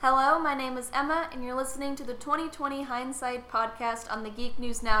Hello, my name is Emma, and you're listening to the 2020 Hindsight podcast on the Geek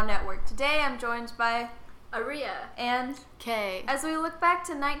News Now network. Today I'm joined by Aria and Kay. As we look back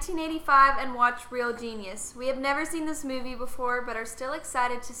to 1985 and watch Real Genius. We have never seen this movie before, but are still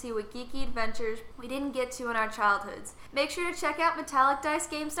excited to see what geeky adventures we didn't get to in our childhoods. Make sure to check out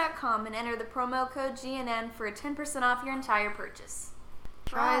metallicdicegames.com and enter the promo code GNN for a 10% off your entire purchase.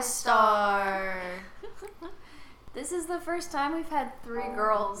 TriStar. This is the first time we've had 3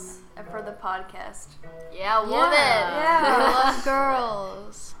 girls for the podcast. Yeah, woman. Yeah. I love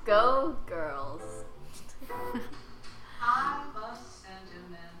girls. Go girls.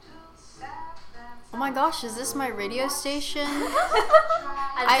 Oh my gosh, is this my radio station?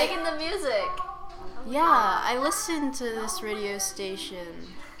 I'm digging the music. Yeah, I listen to this radio station.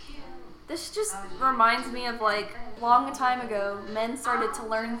 This just reminds me of long time ago, men started to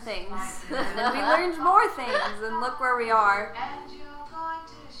learn things. And then we learned more things, and look where we are.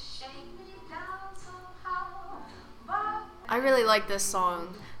 I really like this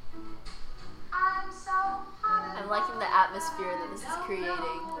song. I'm liking the atmosphere that this is creating.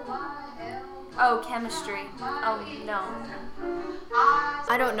 Oh, chemistry. Oh, no.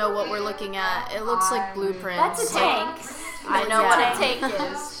 I don't know what we're looking at. It looks like blueprints. That's a tank. I know what a tank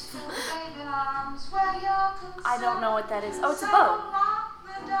is. I don't know what that is. Oh, it's a boat.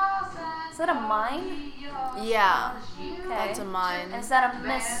 Is that a mine? Yeah, Okay. that's a mine. Is that a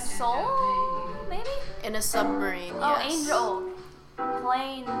missile, maybe? In a submarine, Oh, yes. Angel.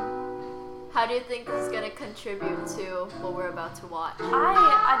 Plane. How do you think this is going to contribute to what we're about to watch?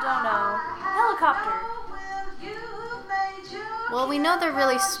 I don't know. Helicopter. Well, we know they're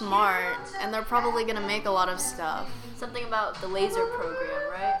really smart, and they're probably gonna make a lot of stuff. Something about the laser program,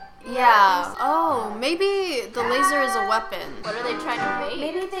 right? Yeah. Oh, maybe the laser is a weapon. What are they trying to make?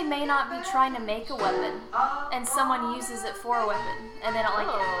 Maybe they may not be trying to make a weapon, and someone uses it for a weapon, and they don't like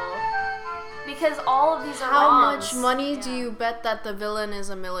it. Because all of these are How weapons. much money do you bet that the villain is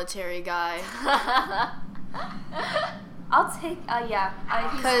a military guy? I'll take, yeah.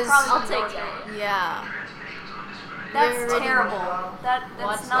 He's 'Cause- probably I'll take military. Yeah. That's They're- terrible. That's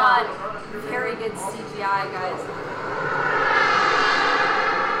What's not that? very good CGI, guys.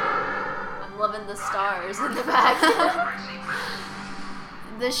 I'm loving the stars in the back.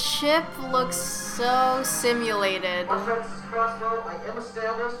 The ship looks so simulated.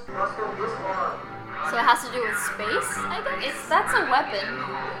 So it has to do with space, I guess? That's a weapon.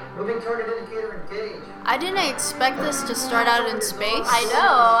 Moving target indicator engaged. I didn't expect this to start out in space. I know.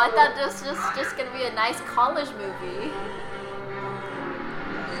 I thought this was just going to be a nice college movie.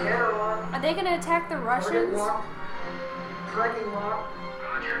 Scanner on. Are they gonna attack the Target Russians? lock. Tracking lock.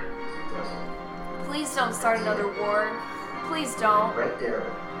 Please don't start another war. Please don't. Right there.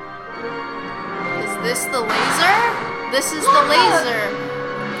 Is this the laser? This is the laser.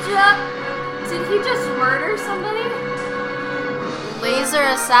 Did he just murder somebody? Laser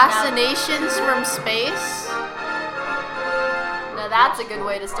assassinations from space? Now that's a good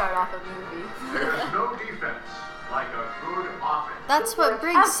way to start off a movie. There's no defense like a good offense. That's what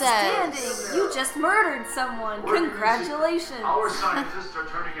Briggs Outstanding! says. You just murdered someone. Where do you see? Congratulations. Our scientists are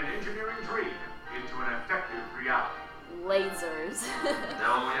turning an engineering dream into an effective reality. Lasers.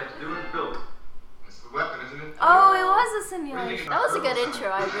 Now all we have to do is build it. It's the weapon, isn't it? Oh, it was a simulation. That was a good intro.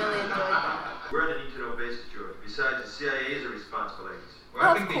 I really enjoyed that. Where are the need-to-know bases, George? Besides, the CIA is a responsible agency. Well,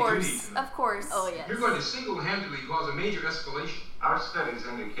 I Of think they do need course, to know. of course. Oh, yes. You're going to single-handedly cause a major escalation. Our studies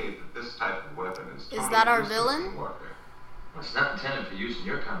indicate that this type of weapon is totally that our useless villain? in warfare. Well, it's not intended for use in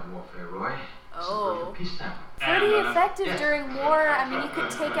your kind of warfare, Roy. It's Oh. for peacetime. Pretty effective yeah. during war. I mean, you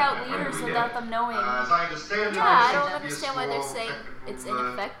could take out leaders without them knowing. As I understand, Yeah, I don't understand why they're saying it's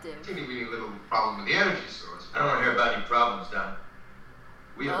ineffective. Teeny-weeny little problem with the energy source. I don't want to hear about any problems, Don.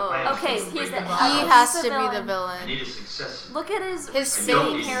 We have Oh. a plan. to Okay, break he's the the- bomb. He He's has the to be the villain. I villain. need a success. Look at his His And you'll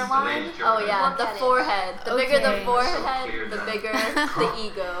face. be hairline. delayed, Oh, yeah. Look The at it. forehead. The bigger the Okay. forehead, the bigger the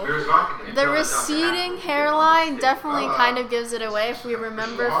ego. Here's Rocket. The receding hairline definitely kind of gives it away if we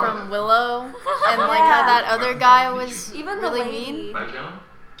remember from Willow and how that other guy was Even the really lady. mean. Right, John?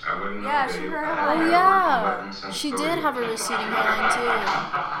 I wouldn't know. Yeah, Dave. she her I hairline. haven't Oh worked yeah, with weapons since she the did have a receding hairline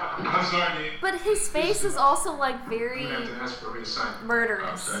too. I'm sorry, Dave. But his face is also very You have to ask for a reassignment.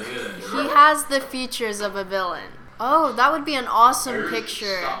 murderous. Sorry to hear that, He George. has the features of a villain. Oh, that would be an awesome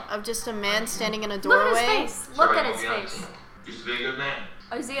picture of just a man standing in a Look at his doorway. face. Look Sorry, at I his won't be face. honest. Used to be a good man.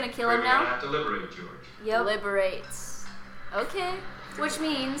 Oh, is he gonna kill We're him gonna now? have to liberate George. Yep. Liberates. Okay. Which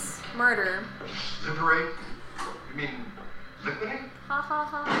means murder. Liberate? You mean Liquidate? Ha ha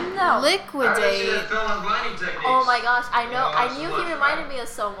ha. No. Liquidate. film on blinding techniques. Oh my gosh, I know. Oh, I that's knew much he reminded better. me of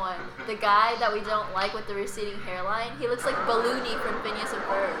someone. The guy that we don't like with the receding hairline. He looks like Balloony from Phineas and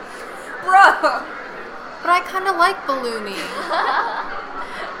Ferb. Bro. But I kind of like Balloony.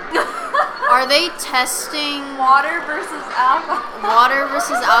 Are they testing Water versus alcohol. water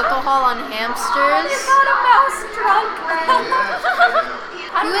versus alcohol on hamsters? You got a mouse drunk.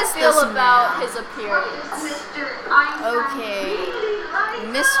 How do Who you is feel this about man? his appearance? Okay.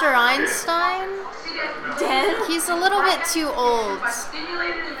 Mr. Einstein? Dead. He's a little bit too old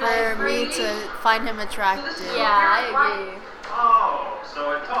for me to find him attractive. Yeah, I agree. Oh,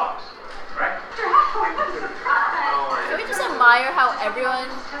 so it talks, right? Can we just admire how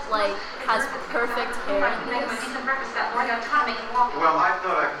everyone like has perfect hair in this? Well, I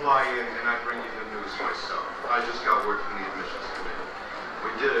thought I'd fly in and I'd bring you the news myself. I just got word from the admissions committee.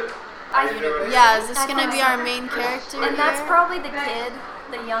 We did it. Yeah, is this gonna be our main character And that's here? probably the kid,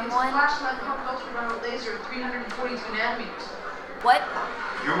 the young one. Flashlight pump ultraviolet laser at 342 nanometers. What?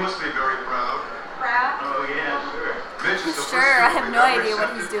 You must be very proud. Proud? Oh, yeah, sure. Mitch is the Sure, first I have student no we've ever idea what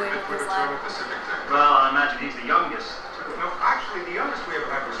accepted he's doing to with his Midwestern life. Pacific Tech. Well, I imagine he's the youngest. No, actually, the youngest we ever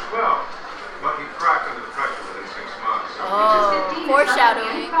had was 12. But he cracked under the pressure within 6 months. So Oh,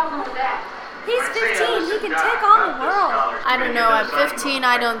 foreshadowing. He's 15. He can take on the world. I don't know, at 15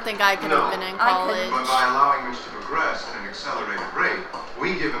 I don't think I could have been in I couldn't. But college. by allowing Mitch to progress at an accelerated rate,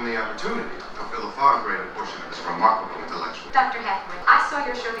 we give him the opportunity to fulfill a far greater portion of his remarkable intellectual. Dr. Hackman, I saw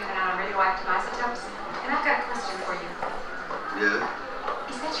your show the other night on radioactive isotopes, and I've got a question for you. Yeah?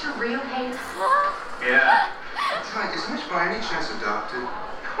 Is that your real hair? Yeah. Ty, is Mitch by any chance adopted?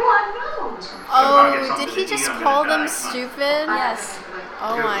 Well, no. Oh, did he just call them stupid? Yes.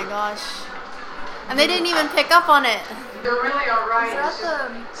 Oh my gosh. And they didn't even pick up on it. They're really alright. Is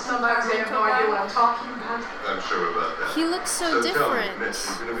that the Sometimes they have no idea what I'm talking about. I'm sure about that. He looks so So tell me, different Mitch,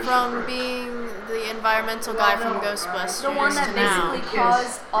 you've been a mission from friend. being the environmental guy from Ghostbusters The one that to now. basically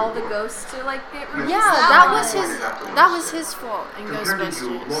caused all the ghosts to like get released. Yeah, that was his fault in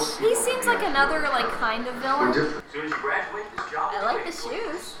Ghostbusters. He seems like another like kind of We're villain. different. As soon as you graduate, this job. I like the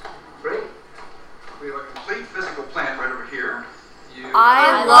shoes. Great. We have a complete physical plant right over here.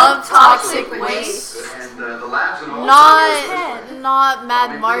 I love toxic waste. And the labs and all. Not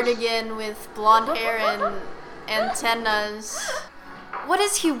Mad Mardigan with blonde hair and antennas. What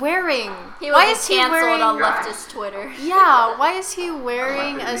is he wearing? He Why was is he canceled wearing? on leftist Twitter. Yeah, why is he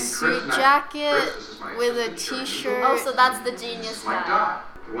wearing a suit jacket with a t-shirt? Oh, so that's the genius My guy. God,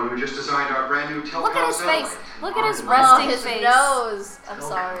 the one who just designed our brand new telecom Look at his satellite. face. Look at his Oh, resting his face. nose. I'm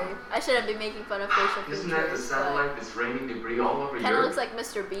sorry. I shouldn't be making fun of facial features. Isn't that the satellite that's raining debris all over Kind of Europe? looks like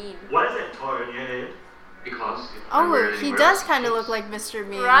Mr. Bean. What is it, toy in your head? Because if I wear Oh, it he anywhere does else, kind of it's- look like Mr.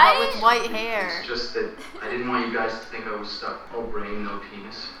 Bean, Right? but with white hair. It's just that I didn't want you guys to think I was stuck. No brain, no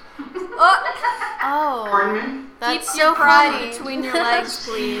penis. Oh, Pardon me? that's Keep so your pride funny. between your legs,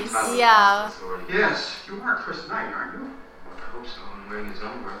 please. Yeah. Yes, you are Chris Knight, aren't you? I hope so. I'm wearing his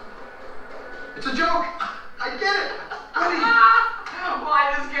underwear. It's a joke. I get it. Buddy. Well,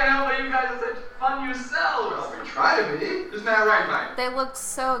 I just can't help it. You guys are such fun yourselves. Well, we try to be. Isn't that right, Mike? They look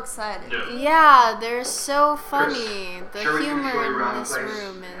so excited. Yeah, they're so funny. The Sure, we can show humor you around in the this place.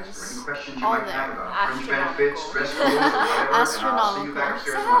 room Answer is any questions you all might have there. about fringe Astronomical. benefits, dress codes, or whatever, and I'll see you Astronomical. back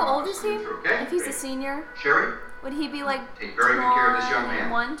upstairs So in my how old office is he? when you're through, okay? If he's a senior, Sherry, would he be like take very good care of this young man.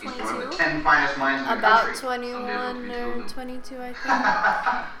 21, He's one of the 22? 10 finest minds in the About country. 21 or 22, I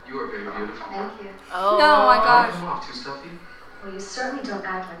think. You are very beautiful. Thank you. Oh. No, my gosh. Oh, too stuffy? Well, you certainly don't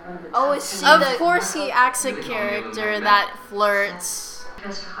act like one of the Oh, top is she 10 Of the- course, he acts a character that flirts.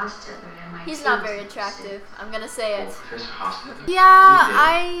 Professor Hostetler and my He's not team very is attractive. I'm gonna say Oh, it. Professor Hospital. Yeah,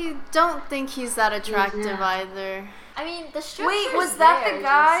 I don't think he's that attractive either. I mean, the structure Wait, is was that there, the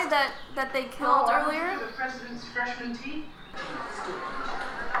guy just- that they killed earlier? The president's freshman tea?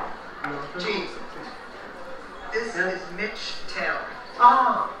 Gene, This is Mitch Taylor.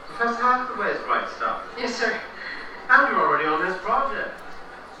 Ah, Professor Hathaway's bright stuff. Yes, sir. And you're already on this project.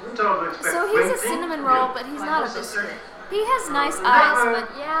 We totally expect So great he's a things cinnamon from roll, you. but he's Why, not a what's the biscuit. He has nice eyes, but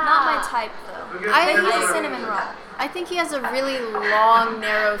Yeah. not my type though. We'll get I- But he's together a and- cinnamon roll. I think he has a really long,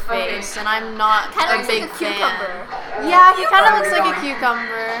 narrow face, and I'm not Kind of a looks big like a fan. cucumber. Yeah, he kind of looks like a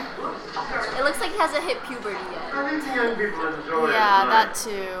cucumber. It looks like he hasn't hit puberty yet. I think young people enjoy it. Yeah, when that I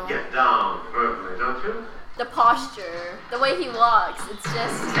too. Get down verbally, don't you? The posture, the way he walks, it's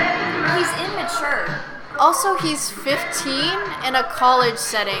just. He's immature. Also, he's 15 in a college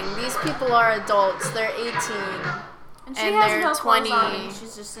setting. These people are adults. They're 18. And she And has they're no clothes 20. on and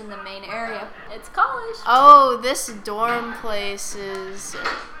she's just in the main area. It's college. Oh, this dorm place is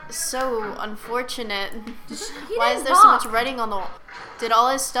so unfortunate. He Why is didn't there so much knock. writing on the wall? Did all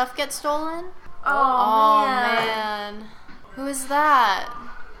his stuff get stolen? Oh, man. Who is that?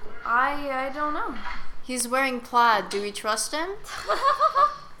 I don't know. He's wearing plaid. Do we trust him?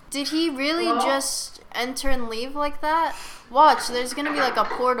 Did he really just enter and leave like that? Watch, there's gonna be like a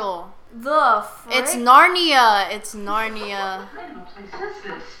portal. The frick? It's Narnia. It's Narnia. What kind of a place is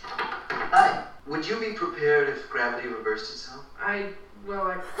this? Would you be prepared if gravity reversed itself? I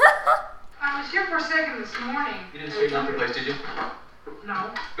was here for a second this morning. You didn't straighten out the place, did you?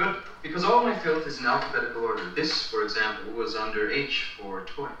 No. Good, because all my filth is in alphabetical order. This, for example, was under H for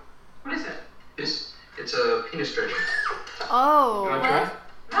toy. What is it? This, it's a penis treasure. Oh. You want to try it?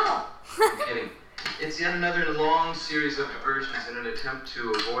 No. I'm kidding. It's yet another in a long series of diversions in an attempt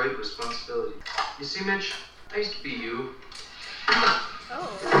to avoid responsibility. You see, Mitch, I used to be you.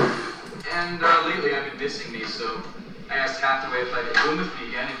 Oh. And lately I've been missing these, so I asked Hathaway if I could room with me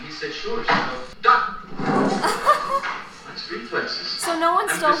again, and he said sure, so done. That's reflexes. So no one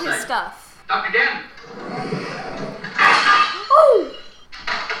I'm stole just his saying. stuff. Duck again. Oh!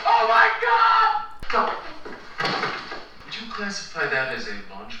 Oh my God! Go. Would you classify that as a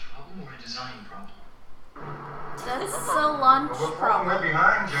launch problem or a design problem? That's a lunch problem.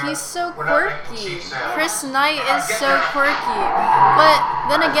 He's so quirky. Chris Knight is so quirky. But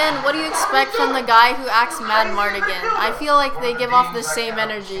then again, what do you expect from the guy who acts Mad Mardigan? I feel like they give off the same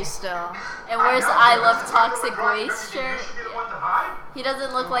energy still. And wears the I Love Toxic Waste shirt. Yeah. He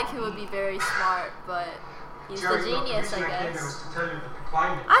doesn't look like he would be very smart, but he's the genius, I guess.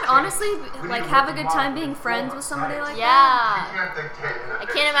 I'd honestly like have a good time being friends with somebody like Yeah. that. I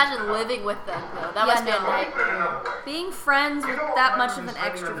can't imagine living with them, though. That must be a nightmare. Being friends with that much of an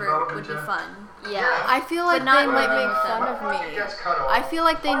extrovert would be fun. Yeah. I feel like not they might living make with fun them. of me. I feel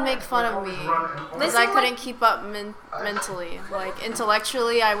like they'd make fun of me because I couldn't keep up mentally. Like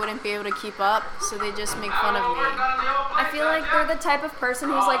intellectually, I wouldn't be able to keep up, so they just make fun of me. I feel like they're the type of person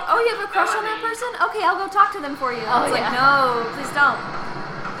who's like, oh, you have a crush on that person? Okay, I'll go talk to them for you. Oh, It's like, yeah. no, please don't.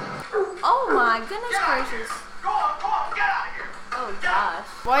 Oh my goodness gracious. Oh, gosh.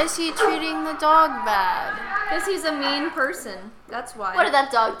 Why is he treating the dog bad? Because he's a mean person. That's why. What did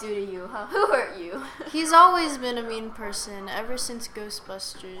that dog do to you, huh? Who hurt you? He's always been a mean person ever since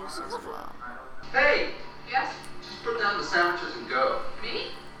Ghostbusters as well. Hey, Yes? just put down the sandwiches and go. Me?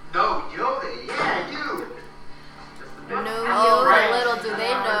 No, Yoda. Yeah, you. No Oh, Yoda. little do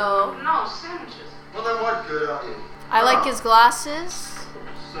they know. No, sandwiches. Well, then what good are you? I like his glasses.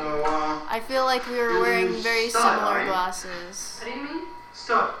 So, I feel like we were wearing very similar glasses. What do you mean?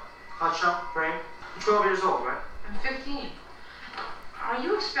 Stud, hot shot, frame. You're 12 years old, right? I'm 15. Are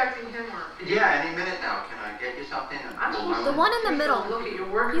you expecting him or? Yeah, any minute now. Can I get you something? I'm supposed The to one in the take a middle. Look at your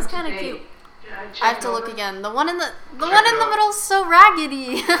work He's kind of today. cute. I have to look again. The one in the middle's so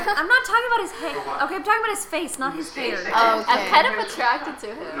raggedy. I'm not talking about his hair. Okay, I'm talking about his face, not his hair. Okay. I'm kind of attracted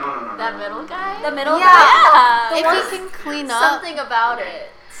to him. No. That middle guy? The middle Yeah. guy? If he can clean up. Something about it.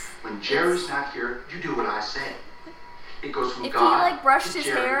 When Jerry's not here, you do what I say. It goes from If he God like brushed to his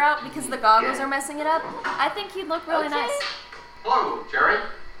Jerry hair out to because you. the goggles Yeah. are messing it up, I think he'd look really Okay. nice. Hello, Jerry.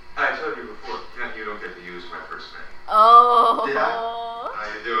 I told you before, you don't get to use my first name. Oh. Did I? How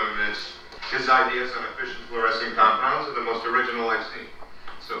you doing, Mitch? His ideas on efficient fluorescing compounds are the most original I've seen.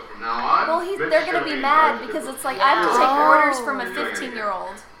 So from now on, Well, Mitch they're gonna should be in mad charge of because the- it's like I have to take Oh. orders from a You're doing it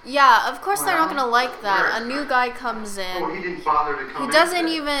 15-year-old. Yeah, of course they're not gonna like that. A new guy comes Oh, in. he didn't bother to come He in doesn't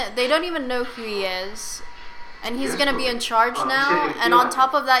today. even. They don't even know who he is, and he's Yes, gonna be in charge I'm now. sitting And here. on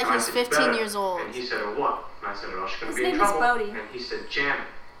top of that, And I he's said, 15 "Better." years old. And he said, "Oh, what?" And I said, "Oh, she's gonna His be in name is trouble." Bodie. And he said, "Janet."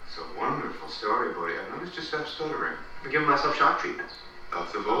 It's a wonderful story, Bodie. I noticed you stopped stuttering. I'm giving myself shock treatments.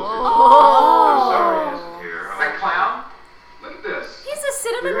 That's the voltage. Oh. I'm sorry he isn't here. That clown? Look at this. He's a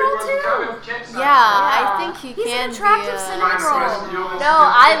cinnamon roll too. Yeah, I think he He's can an attractive be. cinnamon roll. No,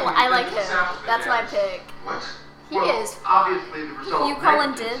 I like him. That's my pick. What? He is. Obviously, the result. You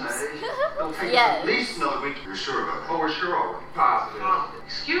calling dibs? It'll take Yes. at least another week. You're sure about that? Oh, we're sure already. Positive.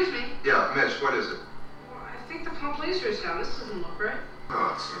 Excuse me. Yeah, Mitch, what is it? Well, I think the pump laser is down. This doesn't look right.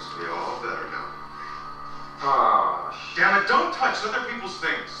 Oh, it seems to be all better now. Oh, Damn it, don't touch other people's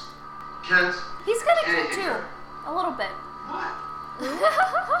things. Kent? He's kind of cute Anything, too, sir. a little bit. What?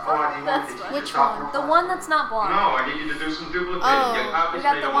 Oh, I need That's to fine. Which one? The one that's not blonde. No, I need you to do some duplicating. Oh. Get copies We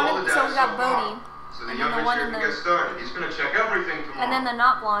got made the of one all in- the so data we got so far. Bodie. So the And young then the one Mitch in can the- get started. He's going to check everything tomorrow. And then the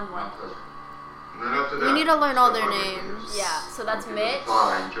not blonde one. And then up to We that. need to learn all their Stuff names. Yeah, so that's Mitch.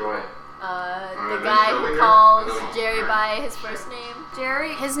 fine, enjoy. The Alright, guy so we who got- calls Hello. Jerry by his first name.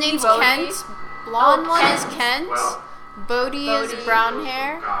 Jerry. His name's Bodie. Kent. Blonde Oh, one is Kent. Kent. Well, Bodie is Bodie. brown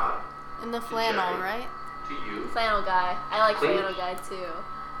hair God and the flannel, Jerry. right? to you. Flannel guy. I like Please. flannel guy too.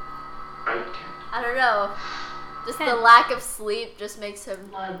 Right, Ken? I don't know. Just the lack of sleep just makes him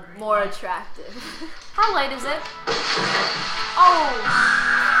more attractive. How late is it? Oh!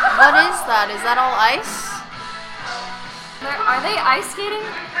 What is that? Is that all ice? Are they ice skating?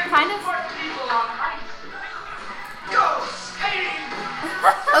 Kind of?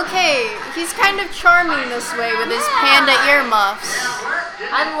 Okay, he's kind of charming this way with his panda earmuffs.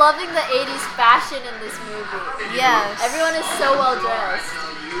 I'm loving the 80s fashion in this movie. Yes. Everyone is so well dressed.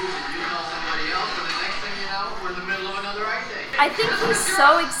 I think he's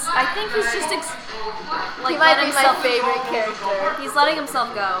so He might be my favorite character. He's letting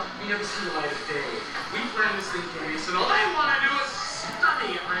himself go. We never see the light of day. We planned this thing for weeks, and all I want to do is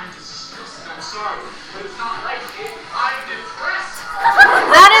study. I'm disgusted. I'm sorry, but it's not like it. I'm depressed.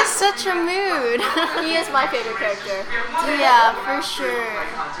 That is such a mood. He is my favorite character. Yeah, for sure.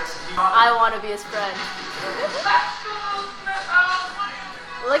 I want to be his friend.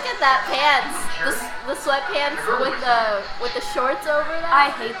 Look at that pants. The sweatpants with the shorts over that. I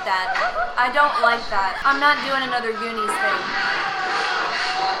hate that. I don't like that. I'm not doing another Goonies thing.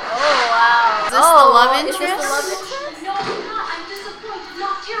 Oh wow. Is this the love Is this the interest? love interest? No, I'm not. I'm disappointed.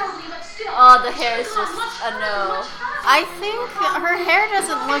 Not terribly, but still. Oh, the hair is just a no. I think her hair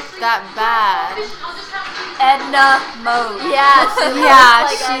doesn't look that bad. Edna Mode. Yeah, she looks Yeah,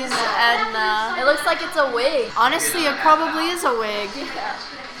 like she's Edna. Edna. It looks like it's a wig. Honestly, it probably is a wig.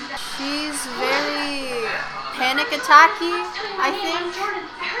 She's very panic attacky, I think. Jordan,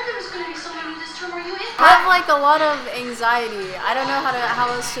 I heard there was going to be someone new this term. Are you in? I have like a lot of anxiety. I don't know how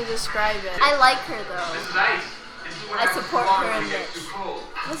else to describe it. I like her though. This is ice. This is what I happens support to water her when in it gets this. too cold.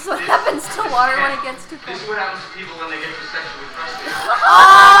 This is what happens to water when it gets too This is cold. what happens to people when they get too sexually frustrated.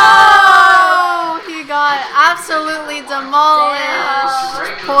 Oh, he got absolutely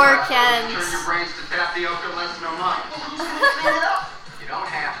demolished. Poor Kent. Turn your brains to tapioca less than a month. You don't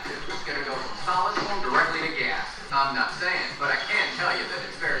have to. It's gonna go from solid directly to gas. I'm not saying, but I can tell you that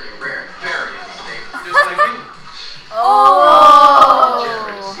it's fairly rare, very unstable. Just like you. Oh.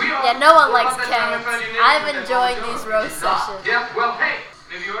 Yeah, no one likes Kent. I'm enjoying these roast sessions. Yeah, well, hey,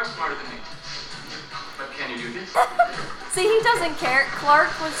 maybe you are smarter than me. But can you do this? See, he doesn't care.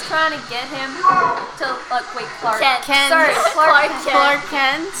 Clark was trying to get him to wait, Clark. Kent. Kent. Sorry, Clark Kent. Clark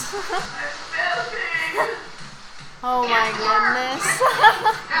Kent. Oh my goodness.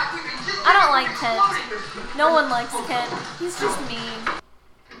 I don't like Kent. No one likes Kent. He's just mean.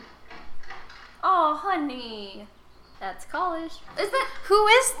 Oh, honey. That's college. Is that Who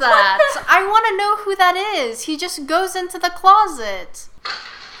is that? I want to know who that is. He just goes into the closet.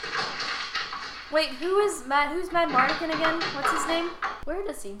 Wait, who's Mad Mardigan again? What's his name? Where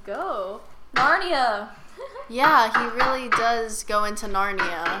does he go? Narnia. Yeah, he really does go into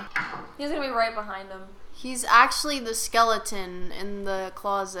Narnia. He's gonna be right behind him. He's actually the skeleton in the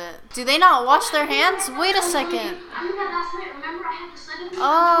closet. Do they not wash their hands? Wait a second. I did that last night. Remember, I had to slide in the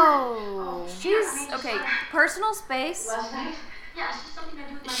Oh. She's okay. Personal space. last night. Yeah, it's just something I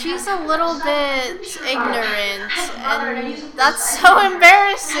do with my She's hands. a little bit ignorant, and that's so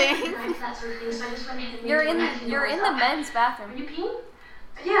embarrassing. That sort of thing, so I just went ahead and You're made in it. you're in the men's Are bathroom. you peeing?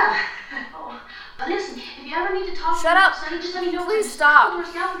 Yeah. Oh. But listen, if you ever need to talk Shut to me, up. Sonny, just let me know. Please Just stop.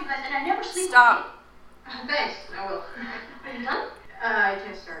 doors down for you guys, and I never sleep. Stop. Thanks. I will. Are you done? I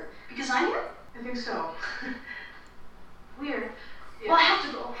can't start. Because I'm here? I think so. Weird. Well, I have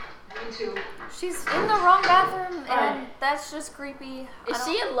to go. Me too. She's in the wrong bathroom, and that's just creepy. Is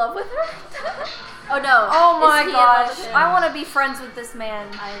she in love with her? Oh no. Oh Is my he in love gosh! with him? I want to be friends with this man.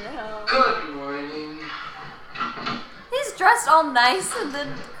 I know. Good morning. He's dressed all nice, and then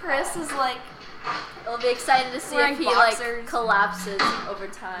Chris is like, I'll be excited to see Wearing if he boxers. like collapses over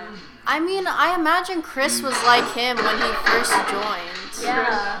time. I mean, I imagine Chris was like him when he first joined.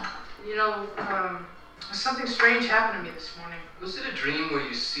 Yeah. You know, something strange happened to me this morning. Was it a dream where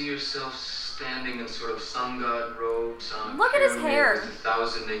you see yourself standing in sort of sun god robes on a Look at his pyramid hair. with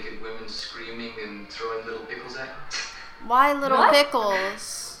 1,000 naked women screaming and throwing little pickles at you? Why little What?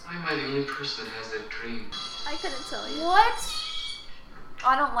 pickles? Why am I the only person that has that dream? I couldn't tell you. what?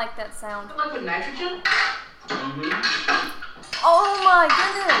 I don't like that sound. Liquid nitrogen? Oh my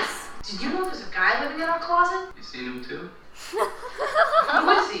goodness! Did you know there's a guy living in our closet? You seen him too? Who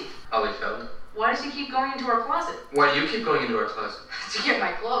is he? Ollie Feldman. Why does he keep going into our closet? Why do you keep going into our closet? To get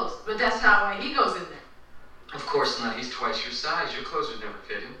my clothes. But that's not why he goes in there. Of course not. He's twice your size. Your clothes would never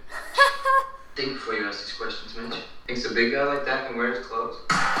fit him. Think before you ask these questions, Mitch. Thinks a big guy like that can wear his clothes?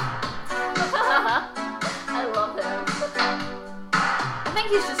 I love him. I think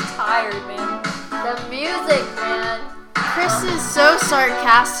he's just tired, man. The music, man. Chris is so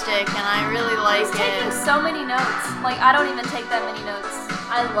sarcastic, and I really like He's taking it. so many notes. Like, I don't even take that many notes.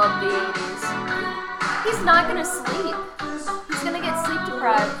 I love the 80s. He's not gonna sleep. He's gonna get sleep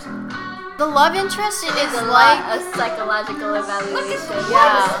deprived. The love interest It is is like, a psychological evaluation.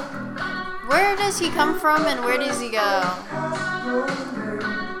 yeah. Where does he come from and where does he go?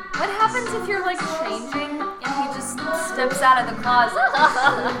 What happens if you're like changing and he just steps out of the closet?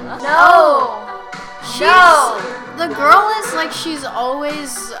 No! The girl is like she's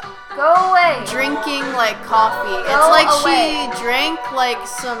always Go away! drinking like coffee. It's like she drank like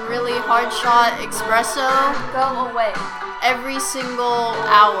some really hard shot espresso Go away. every single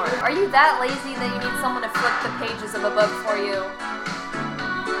hour. Are you that lazy that you need someone to flip the pages of a book for you?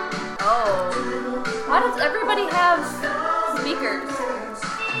 Oh. Why does everybody have speakers?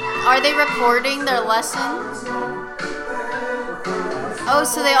 Are they recording their lessons? Oh,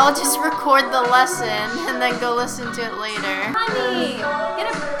 so they all just record the lesson and then go listen to it later. Honey,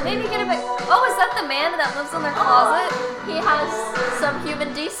 maybe get a bit. Oh, is that the man that lives in their closet? He has some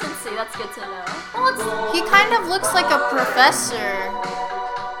human decency. That's good to know. Well, He kind of looks like a professor.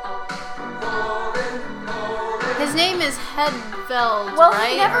 His name is Hedfeld, well,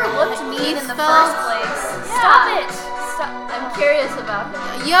 right? he never Or looked mean in the Heathfeld? first place. Yeah. Stop it! Stop. I'm curious about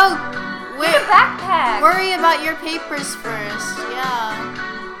him. Yo, Get a backpack. worry about your papers first. Yeah.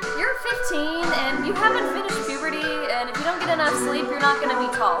 You're 15 and you haven't finished puberty, and if you don't get enough sleep, you're not gonna be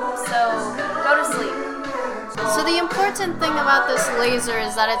tall. So go to sleep. So the important thing about this laser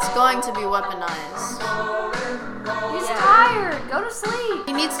is that it's going to be weaponized. He's tired. Go to sleep.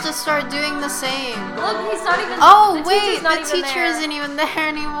 He needs to start doing the same. Look, he's not even. Oh the wait, teacher's not the even teacher there. isn't even there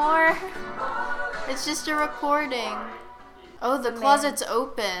anymore. It's just a recording. Oh, the man. closet's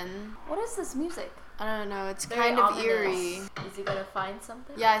open. What is this music? I don't know, it's Very kind of ominous. eerie. Is he gonna find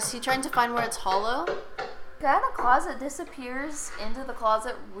something? Yeah, is he trying to find where it's hollow? Guy in the closet disappears into the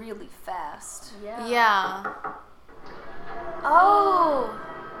closet really fast. Yeah. Oh.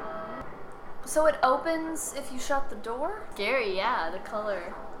 So it opens if you shut the door? Scary, yeah, the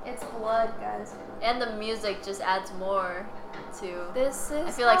color. It's blood, guys. And the music just adds more to... This is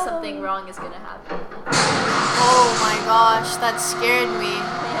I feel like something Halloween. wrong is gonna happen. Oh my gosh, that scared me.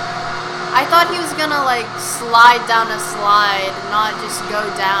 I thought he was gonna like slide down a slide, not just go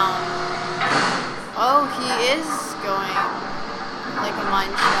down. Oh, he is going like a mine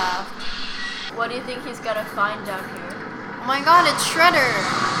shaft. What do you think he's gonna find down here? Oh my god, it's Shredder.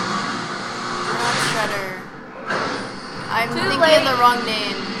 Not Shredder. I'm Too thinking late. of the wrong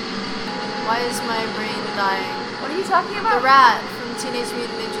name. Why is my brain dying? What are you talking The about? rat from Teenage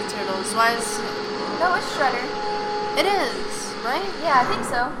Mutant Ninja Turtles. Why is No, it's Shredder. it is, right? Yeah, I think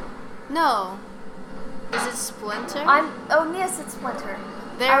so. No. Is it Splinter? Yes, it's Splinter.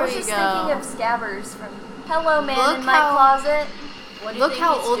 There I was we just go. thinking of Scabbers from Hello Man Look in my how- closet. What do you Look think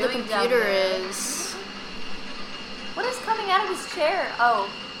how he's old the doing down computer there? is. What is coming out of his chair? Oh.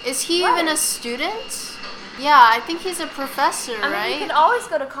 Is he Right. even a student? Yeah, I think he's a professor, I mean, right? you can always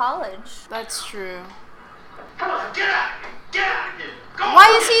go to college. That's true. Come on, get out of here! Get out of here! Go!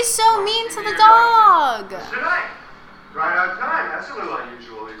 Why is he so mean to the dog? Tonight. Right on time. That's a little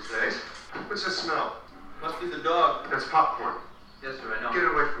unusual these days. What's that smell? Must be the dog. That's popcorn. Yes, sir, I know. Get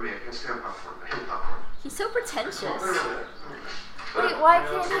away from me. I can't stand popcorn. I hate popcorn. He's so pretentious. Wait, why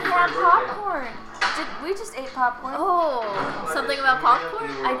can't he have popcorn? We just ate popcorn. Oh, something about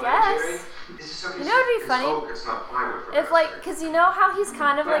popcorn? I guess. You know what'd be funny? It's not plywood. If cause you know how he's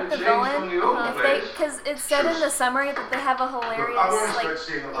kind of like the villain. Cause it said in the summary that they have a hilarious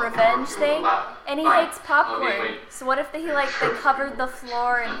like revenge thing, and he hates popcorn. So what if they covered the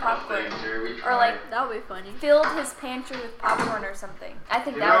floor in popcorn, or like That would be funny. filled his pantry with popcorn or something? I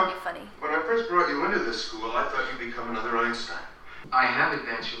think that would be funny. When I first brought you into this school, I thought you'd become another Einstein. I have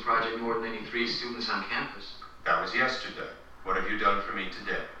advanced your project more than any 3 students on campus. That was yesterday. What have you done for me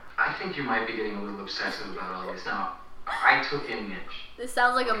today? I think you might be getting a little obsessive about all this. Now, I took in Mitch. This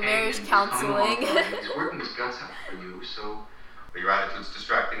sounds like a marriage He's coming along counseling. well. He's working his guts out for you, so... But your attitude's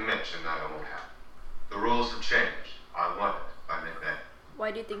distracting Mitch, and that won't happen. The rules have changed. I want it by midday.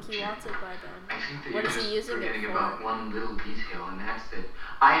 Why do you think he wants it by then? I think that What you're is he just using it forgetting for? about one little detail, and that's that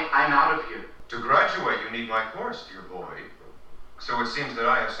I'm out of here. To graduate, you need my course, dear boy. So it seems that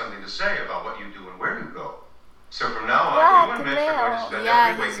I have something to say about what you do and where you go. So from now on, you and Mitch are going to spend Yeah,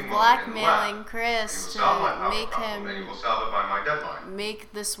 every he's waking moment in the blackmailing lab. Chris You will to solve my power make problem, and you him will solve it by my deadline.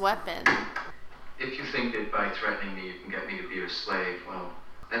 make this weapon. If you think that by threatening me you can get me to be your slave, well,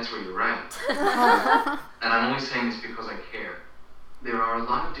 that's where you're right. And I'm only saying this because I care. There are a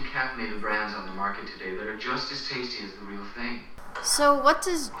lot of decaffeinated brands on the market today that are just as tasty as the real thing. So what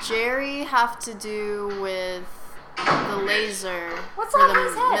does Jerry have to do with the laser? What's for on the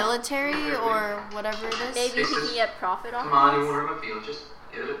his head? military or whatever it is? Maybe he can get profit off Come on, you this? won't hurt my feelings. Just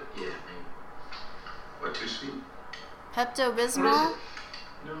Get it? Yeah, maybe. What, too sweet? Pepto-Bismol?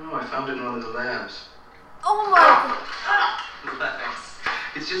 No, I found it in one of the labs. Oh my god. Relax.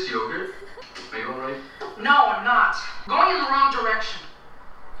 It's just yogurt. Are you alright? No, I'm not. Going in the wrong direction.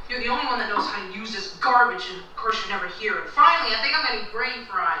 You're the only one that knows how to use this garbage, and of course you never hear it. Finally, I think I'm getting brain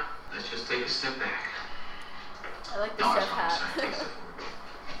fried. Let's just take a step back. I like the No, chef it's fine. hat. Sorry, take a step forward.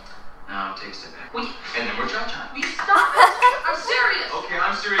 Now take a step back. Wait. And then we're cha-cha. We stop it. I'm serious. Okay,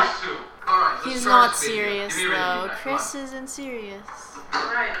 I'm serious too. Alright, let's He's start not this video. serious Give me your though. feedback. Chris Come isn't serious.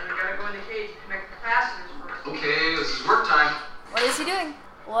 Alright, and I gotta go in the cage and connect the capacitors first. on. Okay, this is work time. What is he doing?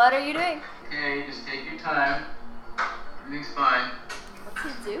 What are you doing? Okay, just take your time. Everything's fine. What's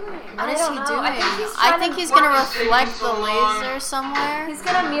he doing? What is he doing? I think he's gonna What is taking reflect so the long? laser somewhere. He's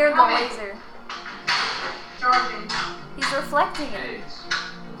gonna mirror the laser. Charging. He's reflecting it. Hey,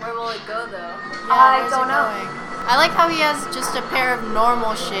 Where will it go though? Yeah, I where's don't it know. going? I like how he has just a pair of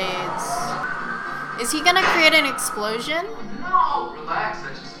normal shades. Is he gonna create an explosion? no! Relax,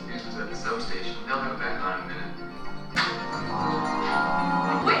 that's just the fuses at the substation. They'll have it back on in a minute.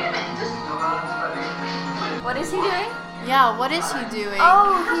 Wait a minute, this What is he doing? Yeah, what is he doing?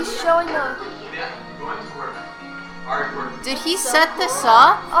 Oh, he's showing the. Yeah, going to work. Hard work. Did he set this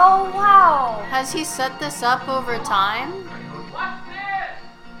up? Oh wow. Has he set this up over time? What's this?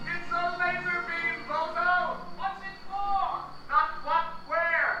 It's a laser beam, Bozo! What's it for? Not what,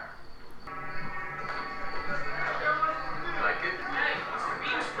 where? Like it? Hey, what's the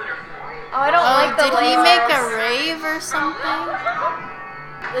beam splitter for? Oh, I don't like the Did he lasers. make a rave or something?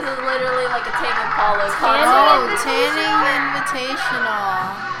 This is literally like a Tame Impala Oh, concert. Tanning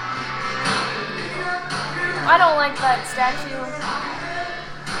Invitational. I don't like that statue.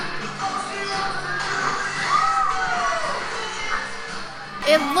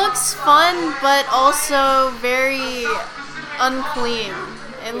 It looks fun, but also very unclean.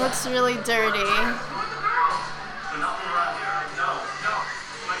 It looks really dirty. So nothing around here. No.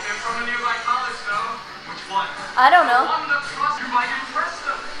 Like they're from a nearby college, though. Which one? I don't know. One that trust you might impress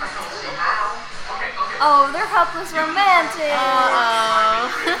them. I don't see how. Okay. Oh, they're helpless romantic. Uh-oh.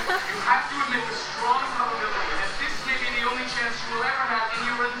 You have to admit the strong probability that this may be the only chance you will ever have in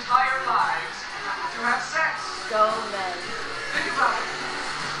your entire lives to have sex. Go men. Think about it.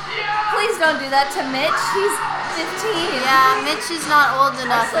 Please don't do that to Mitch. He's 15. Yeah, Mitch is not old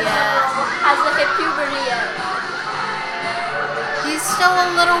enough yet. Hasn't hit puberty yet. He's still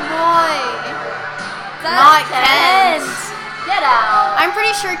a little boy. That's Not Kent. Get out. I'm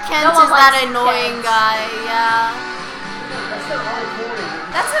pretty sure Kent No one is that likes annoying Kent. guy, yeah.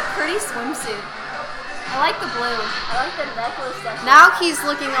 That's a pretty swimsuit. I like the blue. I like the necklace that's Now he's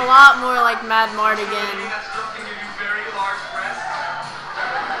looking a lot more like Mad Mardigan. That stuff can give you very large breasts.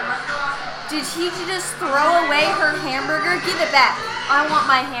 Did she just throw away her hamburger? Give it back. I want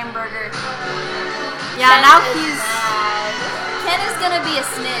my hamburger. Yeah, now he's... Ken is gonna be a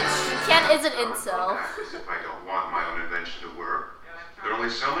snitch. Ken is an incel. As if I don't want my own invention to work. There are only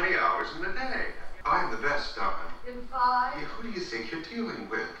so many hours in the day. I am the best, darling. In 5. Hey, who do you think you're dealing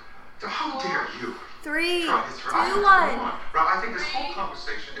with? How dare you? 3, 2, 1. Try this. Rob, I think this whole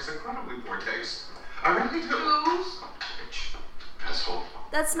conversation is incredibly poor taste. I really do. Bitch. Asshole.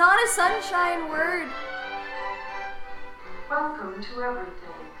 That's not a sunshine word. Welcome to Everything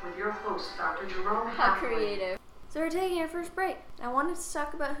with your host, Dr. Jerome How Hathaway. creative. So we're taking our first break. I wanted to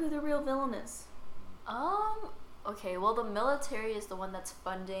talk about who the real villain is. Okay, well the military is the one that's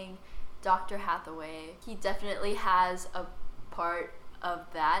funding Dr. Hathaway. He definitely has a part of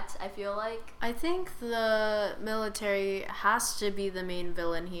that, I feel like. I think the military has to be the main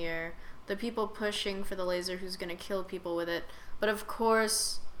villain here. The people pushing for the laser who's gonna kill people with it. But of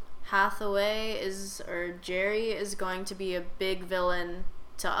course, Jerry is going to be a big villain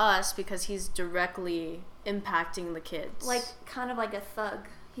to us because he's directly impacting the kids. Like, kind of like a thug.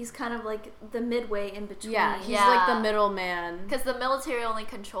 He's kind of like the midway in between. yeah, he's Yeah. like the middleman. Because the military only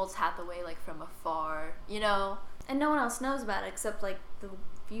controls Hathaway, like, from afar, you know? And no one else knows about it except, like, the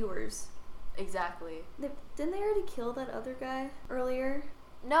viewers. Exactly. Didn't they already kill that other guy earlier?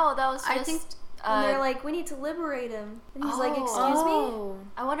 No, that was just... I think- And they're like, we need to liberate him. And he's like, excuse me?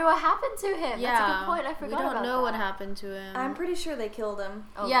 I wonder what happened to him. Yeah, That's a good point. I forgot we don't about know what that. happened to him. I'm pretty sure they killed him.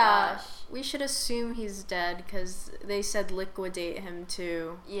 Oh, yeah, gosh. we should assume he's dead because they said liquidate him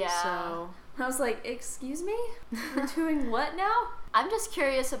too. Yeah. So I was like, excuse me? We're doing what now? I'm just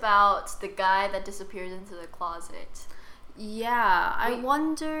curious about the guy that disappears into the closet. yeah, I Wait.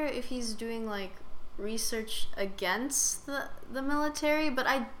 wonder if he's doing like research against the military, but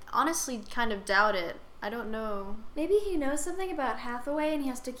I honestly kind of doubt it. I don't know. Maybe he knows something about Hathaway and he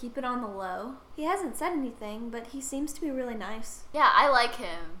has to keep it on the low. He hasn't said anything, but he seems to be really nice. Yeah, I like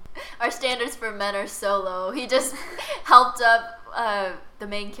him. Our standards for men are so low. He just helped up the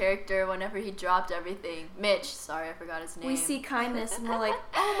main character whenever he dropped everything. Mitch, sorry, I forgot his name. We see kindness and we're like,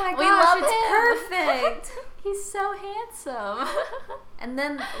 oh my We gosh, love it's him. perfect. He's so handsome. And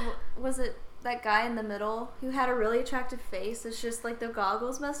then, was it that guy in the middle who had a really attractive face? It's just like the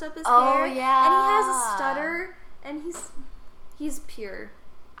goggles messed up his hair. Oh, yeah. And he has a stutter, and he's pure.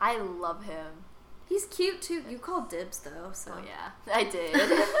 I love him. He's cute too. You called dibs though, so. Oh yeah, I did.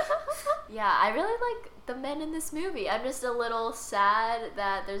 Yeah, I really like the men in this movie. I'm just a little sad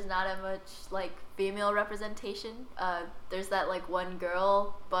that there's not as much like female representation. There's that like one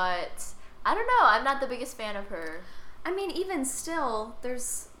girl, but I don't know. I'm not the biggest fan of her. I mean, even still,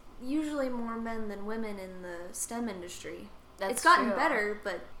 there's usually more men than women in the STEM industry. It's gotten true. better,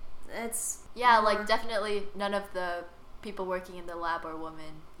 but it's Yeah, more... like definitely none of the people working in the lab are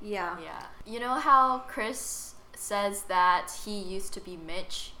women. Yeah. Yeah. You know how Chris says that he used to be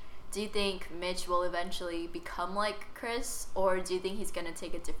Mitch? Do you think Mitch will eventually become like Chris, or do you think he's going to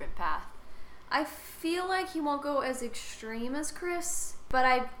take a different path? I feel like he won't go as extreme as Chris, but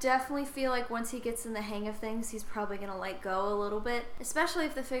I definitely feel like once he gets in the hang of things, he's probably going to let go a little bit, especially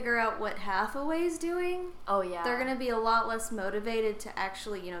if they figure out what Hathaway's doing. Oh, yeah. They're going to be a lot less motivated to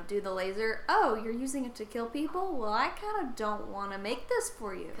actually, do the laser. Oh, you're using it to kill people? Well, I kind of don't want to make this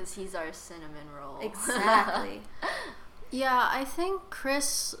for you. Because he's our cinnamon roll. Exactly. Yeah, I think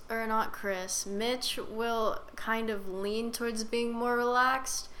Mitch will kind of lean towards being more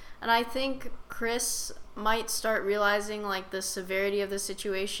relaxed. And I think Chris might start realizing like the severity of the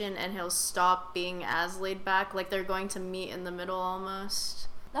situation, and he'll stop being as laid back. Like they're going to meet in the middle almost.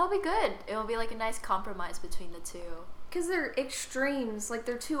 That'll be good. It'll be like a nice compromise between the two. Because they're extremes. Like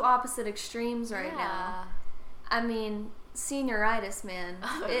they're two opposite extremes right now. I mean, senioritis, man.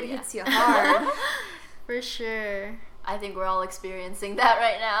 It hits you hard. For sure. I think we're all experiencing that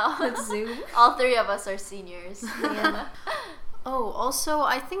right now. With Zoom. All three of us are seniors. Man. Oh, also,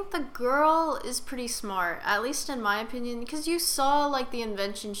 I think the girl is pretty smart, at least in my opinion, because you saw, like, the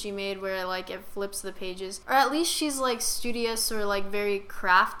invention she made where, like, it flips the pages. Or at least she's, like, studious or, like, very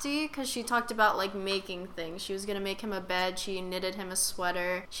crafty, because she talked about, like, making things. She was going to make him a bed, she knitted him a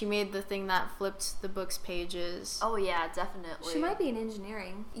sweater, she made the thing that flipped the book's pages. Oh, yeah, definitely. She might be in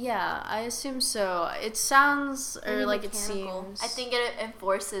engineering. Yeah, I assume so. It sounds, or, like, it seems. I think it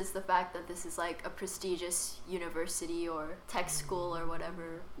enforces the fact that this is, like, a prestigious university or tech school or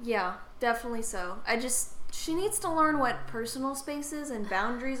whatever. Yeah, definitely so. She needs to learn what personal spaces and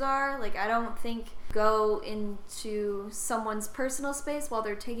boundaries are. Like, I don't think go into someone's personal space while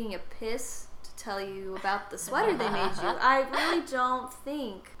they're taking a piss to tell you about the sweater they made you. I really don't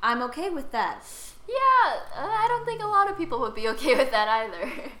think I'm okay with that. Yeah, I don't think a lot of people would be okay with that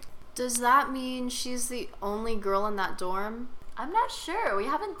either. Does that mean she's the only girl in that dorm? I'm not sure. We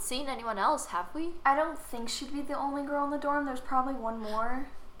haven't seen anyone else, have we? I don't think she'd be the only girl in the dorm. There's probably one more.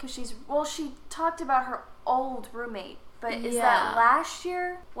 Because she talked about her old roommate. But is that last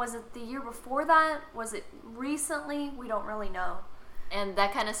year? Was it the year before that? Was it recently? We don't really know. And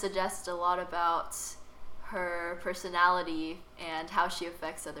that kind of suggests a lot about her personality and how she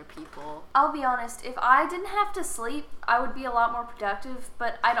affects other people. I'll be honest, if I didn't have to sleep, I would be a lot more productive,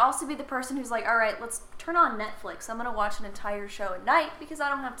 but I'd also be the person who's like, alright, let's turn on Netflix. I'm gonna watch an entire show at night because I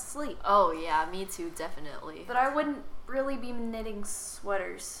don't have to sleep. Oh yeah, me too, definitely. But I wouldn't really be knitting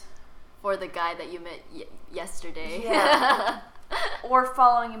sweaters. For the guy that you met yesterday. Yeah. Or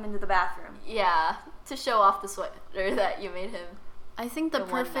following him into the bathroom. Yeah, to show off the sweater that you made him. I think the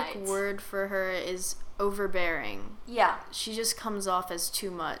perfect word for her is overbearing. Yeah. She just comes off as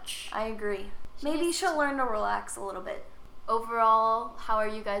too much. I agree. Maybe she'll learn to relax a little bit. Overall, how are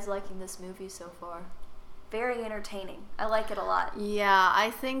you guys liking this movie so far? Very entertaining. I like it a lot. Yeah, I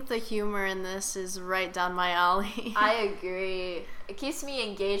think the humor in this is right down my alley. I agree. It keeps me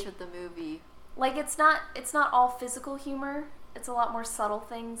engaged with the movie. Like, it's not all physical humor. It's a lot more subtle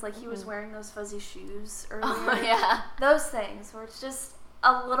things, like he was wearing those fuzzy shoes earlier. Oh, yeah. Those things, where it's just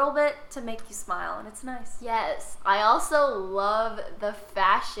a little bit to make you smile, and it's nice. Yes. I also love the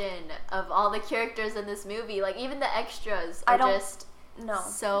fashion of all the characters in this movie. Like, even the extras are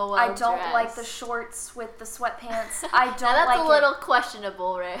so well I don't dressed. like the shorts with the sweatpants. I don't now, that's like a little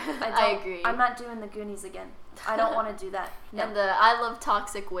questionable, right? I agree. I'm not doing the Goonies again. I don't want to do that. No. And the I Love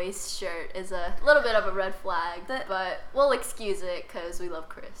Toxic Waste shirt is a little bit of a red flag, but we'll excuse it because we love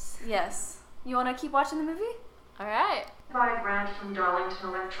Chris. Yes. You want to keep watching the movie? All right. By Grant from Darlington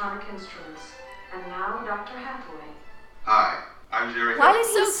Electronic Instruments. And now, Dr. Hathaway. Hi. I'm Jerry. Why does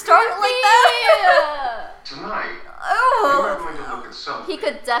he start like that? Tonight, Oh. we're going to look at something. He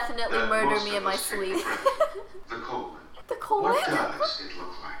could definitely that murder most me of in my us take sleep. for The colon. The colon? What does it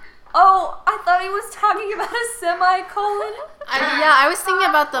look like? Oh, I thought he was talking about a semicolon. I was thinking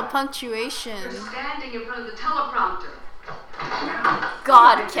about the punctuation. You're standing in front of the teleprompter.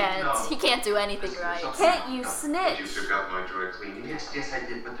 God, Kent. He can't do anything right. Can't you Did you snitch? pick up my dry cleaning? Yes, I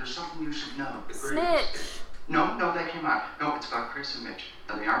did, but there's something you should know. Snitch. No, that came out. No, it's about Chris and Mitch.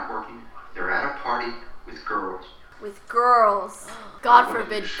 Now, they aren't working. They're at a party with girls. With girls. God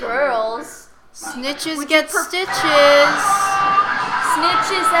forbid girls. Snitches get stitches.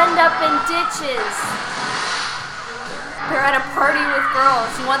 Snitches end up in ditches. They're at a party with girls.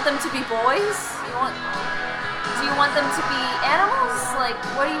 You want them to be boys? Do you want them to be animals? Like,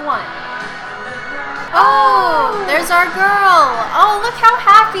 what do you want? Oh, there's our girl. Oh, look how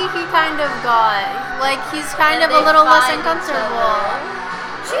happy he kind of got. Like, he's kind And of a little less they find each uncomfortable.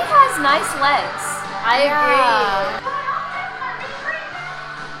 other. She has nice legs. I agree.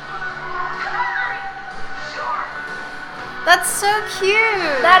 That's so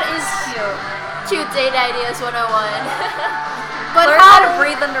cute. That is cute. Cute date ideas 101. But Learn how to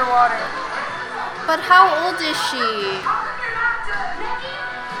breathe underwater. But how old is she?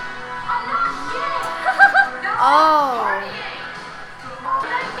 Oh.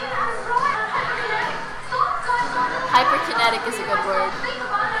 Hyperkinetic is a good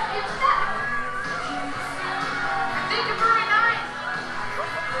word.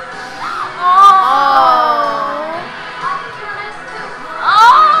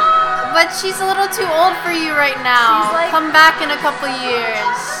 But she's a little too old for you right now. She's like- Come back in a couple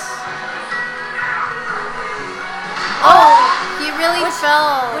years. Oh, He really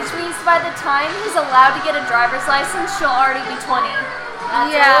fell. which means by the time he's allowed to get a driver's license, she'll already be 20.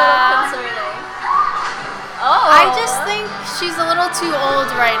 That's Yeah. a little concerning. Oh. I just think she's a little too old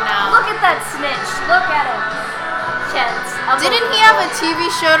right now. Look at that snitch. Look at him. Kent. Didn't he have a TV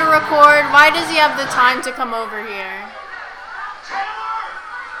show to record? Why does he have the time to come over here?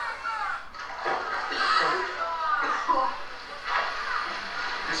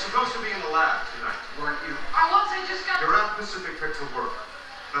 You're supposed to be in the lab tonight, weren't you? I was, I just got... You're at Pacific Tech to work,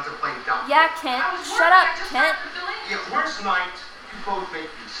 not to play doctor. Yeah, Kent. I was Shut working, up, I just Kent. got the billing. Yeah, worst night, you both make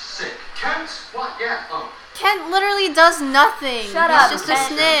me sick. Kent? What? Yeah, oh. Kent literally does nothing. Shut He's up, just Kent.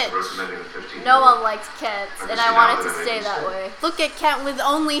 a snitch. Recommending a 15. No one likes Kent, and I want it to stay that way. Look at Kent with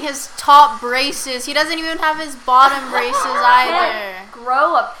only his top braces. He doesn't even have his bottom braces either. Kent,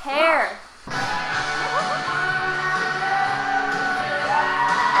 grow a pair.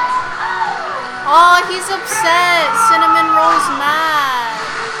 Oh, he's upset. Cinnamon Roll's mad.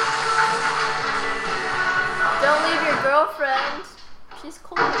 Don't leave your girlfriend. She's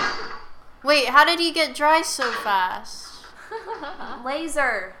cool. Wait, how did he get dry so fast?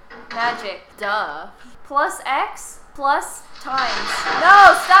 Laser. Magic. Duh. Plus X plus times.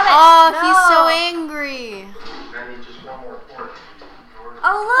 No, stop it. Oh, No. he's so angry. I need just one more report.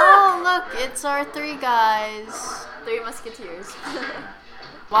 Oh, Oh, look, it's our three guys. Three Musketeers.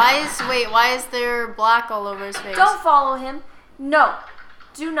 Why is there black all over his face? look. Don't follow him. No.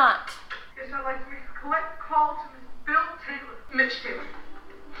 Do not. It's not like we collect calls from Bill Taylor, Mitch Taylor.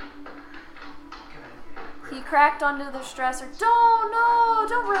 He cracked onto the stressor.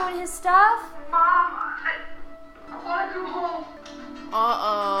 Don't ruin his stuff. Mom, I want to go home.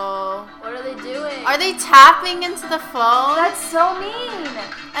 Uh-oh. What are they doing? Are they tapping into the phone? That's so mean.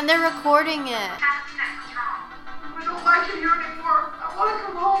 And they're recording it. I don't like it here anymore. I want to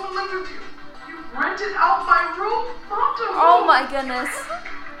come home and live with you. You rented out my room? Not to Oh my goodness.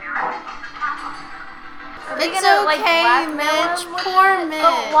 Are they It's gonna, like, okay, blackmail Mitch. him with Poor it? Mitch.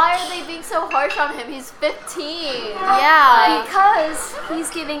 But why are they being so harsh on him? He's 15. Yeah. Because he's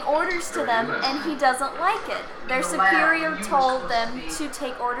giving orders to them and he doesn't like it. Their superior told them to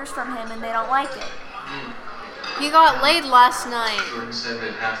take orders from him and they don't like it. He got laid last night. Jordan said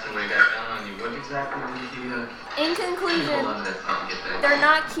they'd have to lay that down on you. What exactly did he, In conclusion, hold on to that thought and get that. they're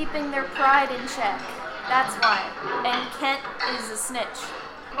not keeping their pride in check. That's why. And Kent is a snitch.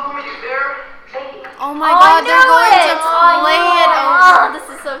 Mom, are you there? Oh my Oh, god, I they're knew going it! to I play knew it it! over. Oh, this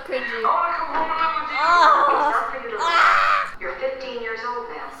is so cringy. I want to come home and live with you. You're 15 years old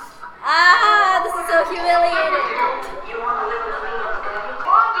now. This is so humiliating. You want to live with me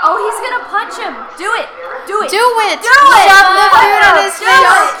instead? Oh, he's gonna punch him. Do it. Do it. Do it! Do it! Shove the food in his Do face!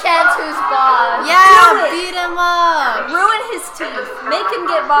 it! Kent who's boss. Yeah, Do it. beat him up! Ruin his teeth. Make him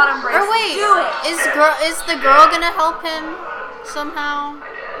get bottom braces. Or wait, Do it. is the girl gonna help him somehow?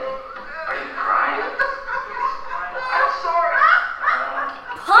 Are you crying? I'm sorry.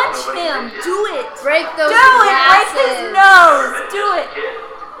 Punch Punch him! Do it! Break those Do it! Break his nose! Do it!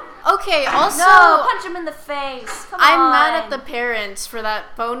 Okay, also, No, punch him in the face. Come on. I'm mad at the parents for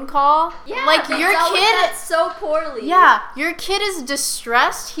that phone call. Yeah, like they your dealt with kid. that so poorly. Yeah, your kid is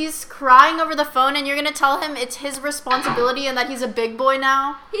distressed. He's crying over the phone, and you're gonna tell him it's his responsibility and that he's a big boy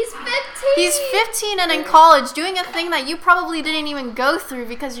now. He's 15. He's 15 and in college, doing a thing that you probably didn't even go through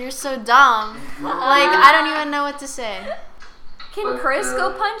because you're so dumb. Like, I don't even know what to say. Can Chris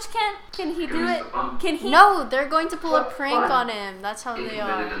go punch Kent? Can he do it? Can he? No, they're going to pull a prank on him. That's how They they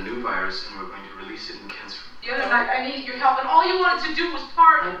invented are. a new virus and we're going to release it in Kent's room. The other night, I needed your help, and all you wanted to do was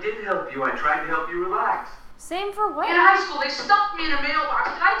party. I did help you. I tried to help you relax. Same for what? In high school, they stuffed me in a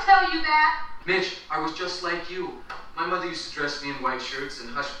mailbox. Did I tell you that? Mitch, I was just like you. My mother used to dress me in white shirts and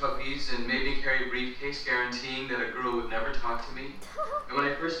hush puppies and made me carry a briefcase guaranteeing that a girl would never talk to me. And when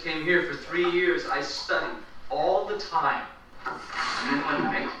I first came here for 3 years, I studied all the time. And then one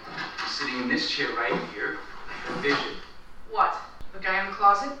night, sitting in this chair right here, I had a vision. What? The guy in the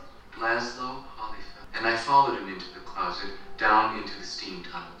closet? Laszlo Holyfield. And I followed him into the closet, down into the steam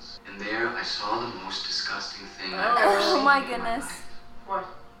tunnels. And there I saw the most disgusting thing I've ever seen Oh my in goodness. life. What?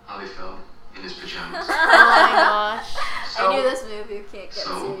 Holyfield in his pajamas. Oh my gosh. I knew this movie can't get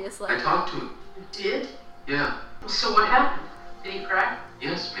So, serious like I talked to him. You did? Yeah. So what happened? Did he crack?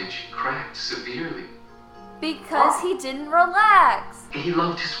 Yes, Mitch, he cracked severely. Because he didn't relax. He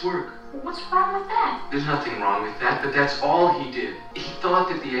loved his work. What's wrong with that? There's nothing wrong with that, but that's all he did. He thought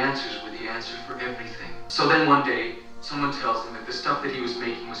that the answers were the answer for everything. So then one day, someone tells him that the stuff that he was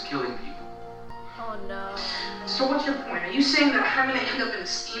making was killing people. Oh no. So what's your point? Are you saying that I'm gonna end up in a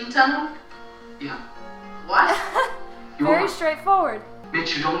steam tunnel? Yeah. What? You Very are. straightforward.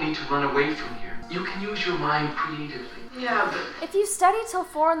 Mitch, you don't need to run away from here. You can use your mind creatively. Yeah, but If you study till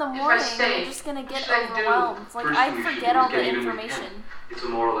 4 in the morning, stay, you're just gonna get what should I do? overwhelmed. Like, First I thing you should forget do all is the get even with information. Kent. It's a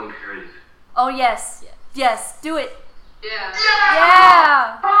moral imperative. Oh, yes. Yes, do it. yeah.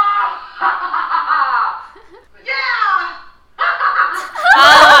 Yeah. Yeah!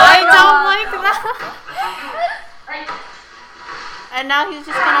 I don't like that. Right. And now he's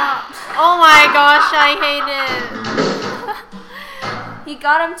just gonna. Oh my gosh, I hate it. He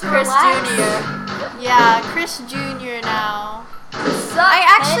got him to Chris relax. Jr. Yeah, Chris Jr. now. I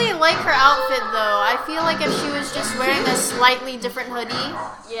actually like her outfit though. I feel like if she was just wearing a slightly different hoodie.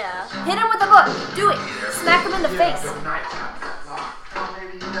 Yeah. Hit him with a book. Do it. Smack him in the face.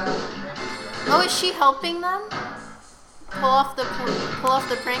 Oh, is she helping them? Pull off the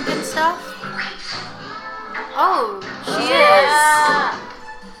prank and stuff? Oh, she is.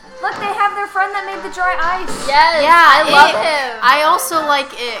 Look, they have their friend that made the dry ice. Yes. Yeah, I love Ick. him. I also like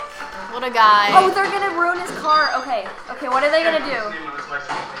Ick. What a guy. Oh, they're gonna ruin his car. Okay. Okay, what are they gonna do?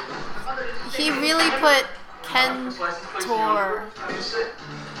 He really put Kentor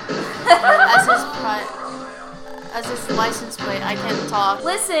as his license plate. I can't talk.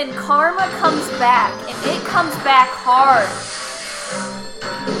 Listen, karma comes back, and it comes back hard.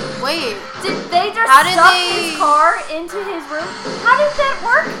 Wait, Did they just How did stuff they- his car into his room? How did that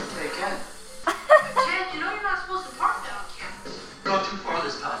work? Hey, Ken. Ken, you know you're not supposed to park down campus. Not too far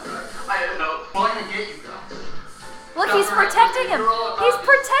this time. I don't know. Well, I can get you guys. Look, he's protecting him. He's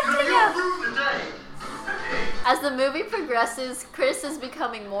protecting him. Ruin the day. As the movie progresses, Chris is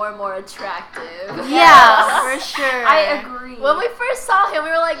becoming more and more attractive. yeah, for sure. I agree. When we first saw him, we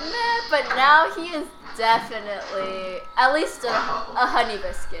were like, meh, but now he is definitely at least a honey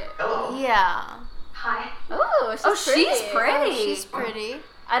biscuit. Hello. Yeah. Hi. Ooh, she's Oh, pretty. she's pretty. Oh, she's pretty.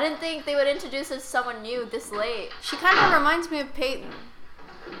 I didn't think they would introduce us to someone new this late. She kind of reminds me of Peyton.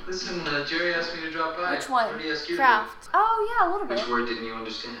 Listen, Jerry asked me to drop by. Which one? What did he ask you to Kraft. Oh, yeah, a little do? bit. Which word didn't you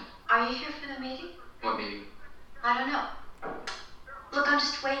understand? Are you here for the meeting? What meeting? I don't know. Look, I'm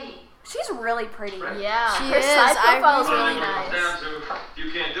just waiting. She's really pretty. Yeah, She her is. side I profile is really- really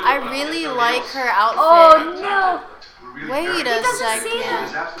nice. I really like her outfit. Oh, no. Wait a doesn't see second.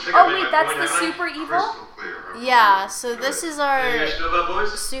 him. Oh, wait, that's the super evil? Yeah, so this is our Hey, you guys know that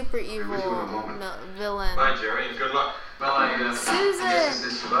voice? super evil villain. Bye, Jerry, and good luck. Well, I guess this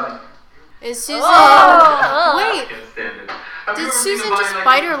is goodbye. Is Susan? Oh. Wait, Can't stand it. did Susan just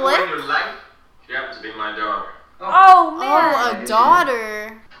bite her lip? She happens to be my daughter. Oh, man. Oh, a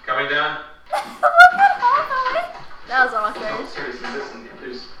daughter. Coming down? That was awkward. No, seriously, listen, if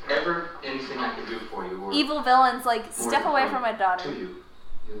there's ever anything I can do for you, or Evil villains, like, more step away from my to daughter. you,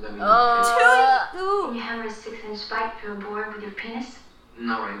 you let me know. Oh. Ooh. Can you hammer a 6-inch spike through a board with your penis?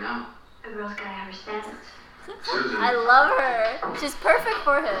 Not right now. A girl's gotta have her standards. Susan. I love her. She's perfect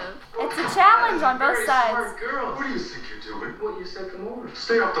for him. It's a challenge on both Very sides. smart girl. What do you think you're doing? What you said, come over.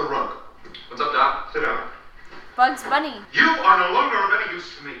 Stay off the rug. What's up, Doc? Sit down. Bugs Bunny. You are no longer of any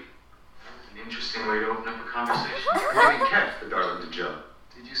use to me. An interesting way to open up a conversation. I can't, the Darlington job.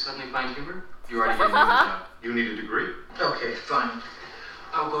 Did you suddenly find humor? You already did another job. You need a degree. Okay, fine.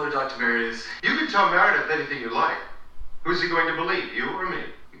 I'll go to Dr. Meredith. You can tell Meredith anything you like. Who's he going to believe, you or me?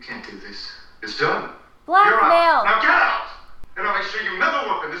 You can't do this. It's done. You're Blackmail. out. Now get out! And I'll make sure you never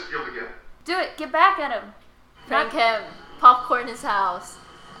work in this field again. Do it. Get back at him. Prank him. Popcorn his house.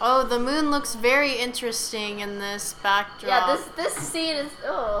 Oh, the moon looks very interesting in this backdrop. Yeah, this scene is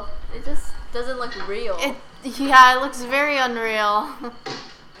it just doesn't look real. It looks very unreal.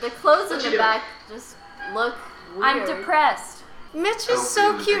 The clothes in the back just look weird. I'm depressed. Mitch is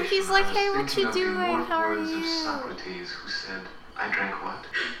so cute. He's like, hey, what you doing? How are Of you? Socrates, who said, "I drank what?"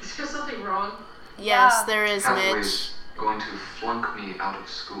 Is there something wrong? Yes, there is, Mitch. Hathaway's going to flunk me out of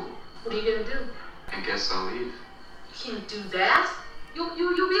school. What are you gonna do? I guess I'll leave. You can't do that. You'll be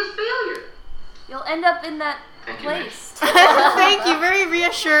a failure. You'll end up in that Thank you, place. Thank you, very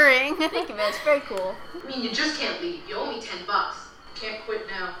reassuring. Thank you, Mitch. Very cool. I mean, you just can't leave. You owe me $10. Can't quit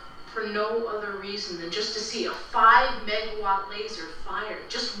now. For no other reason than just to see a 5-megawatt laser fired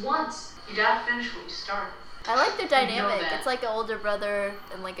just once. You gotta finish what you started. I like their You know dynamic. that. It's like an older brother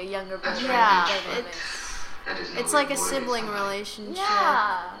and like a younger brother. That's Yeah, dynamic. That is no It's way like to a avoid sibling something. relationship.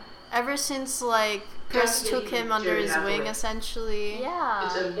 Yeah. Ever since like Chris Just took getting him under Jerry his Hathaway. wing, essentially. Yeah.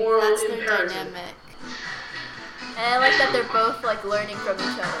 It's a moral That's their imperative. dynamic. And I like that they're both like learning from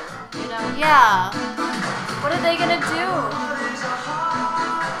each other. You know? Yeah. What are they gonna do?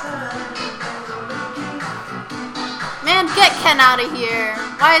 Man, get Ken out of here.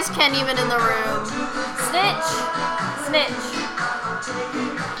 Why is Ken even in the room? Snitch. Snitch.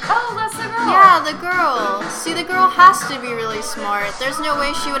 Oh, that's the girl. Yeah, the girl. See, the girl has to be really smart. There's no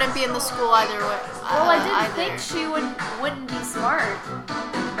way she wouldn't be in the school either way. Well, I didn't either. think she wouldn't be smart.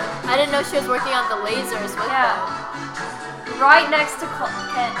 I didn't know she was working on the lasers with Yeah. them. Right next to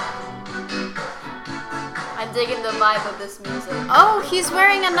Ken. I'm digging the vibe of this music. Oh, he's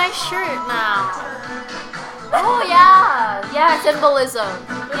wearing a nice shirt now. Oh yeah. Yeah, symbolism.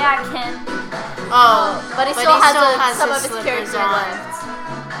 Yeah, Ken. Oh, But he still has some his of his slippers character on. left.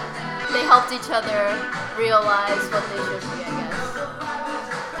 They helped each other realize what they should be, I guess.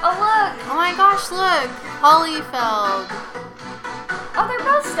 Oh, look. Oh my gosh, look. Holyfeld. Oh, they're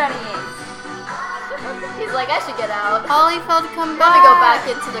both studying. He's like, I should get out. Holyfeld, come Let back. me go back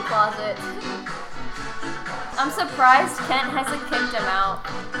into the closet. I'm surprised Kent hasn't kicked him out.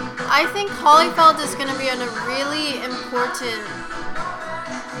 I think Holyfeld is going to be a really important,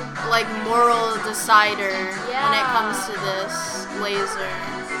 like, moral decider when it Yeah. comes to this laser.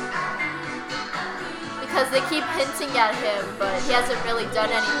 Because they keep hinting at him, but he hasn't really done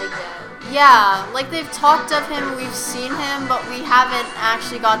anything yet. Yeah, like they've talked of him, we've seen him, but we haven't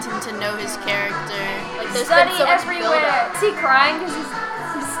actually gotten to know his character. Like there's Study been so much everywhere. build-up. Is he crying because he's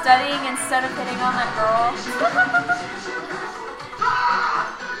studying instead of hitting on that girl?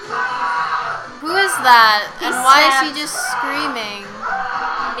 Who is that? And why is he snapped. just screaming?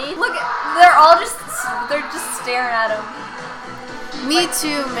 Me? Look, they're just staring at him. Me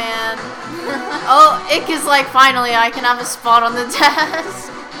too, man. Oh, Ick is like, finally I can have a spot on the desk.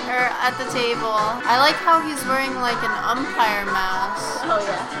 Or at the table. I like how he's wearing like an umpire mask. Oh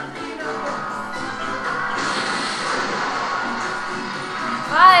yeah.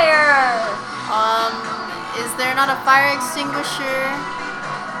 Fire! Is there not a fire extinguisher?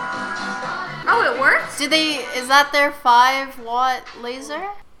 Oh, it works? Is that their 5-watt laser?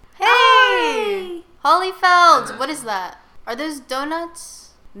 Hey! Holyfeld! What is that? Are those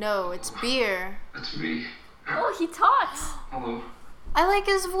donuts? No, it's beer. That's me. Oh, he talks. Hello. I like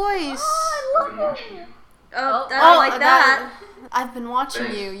his voice. I've been watching you. Oh, I Oh, don't like that. I've been watching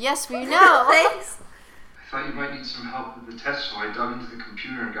Thanks. you. Yes, we know. Thanks. I thought you might need some help with the test, so I dug into the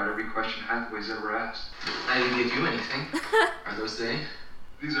computer and got every question Hathaway's ever asked. I didn't give you anything. Are those they?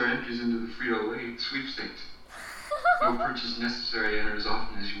 These are entries into the Frito-Lay sweepstakes. No purchase necessary, enter as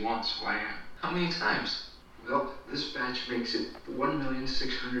often as you want, so I am. How many times? Well, this batch makes it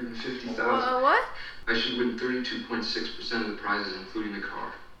 1,650,000. What? I should win 32.6% of the prizes, including the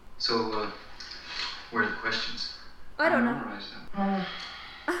car. So, where are the questions? I don't know. Memorize them.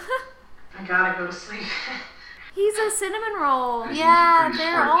 I gotta go to sleep. He's a cinnamon roll. Yeah, Pretty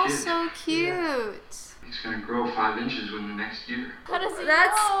they're smart all kid. so cute. He's gonna grow 5 inches within the next year. How does he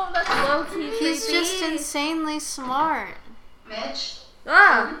That's know? That's low key He's creepy. just insanely smart. Mitch?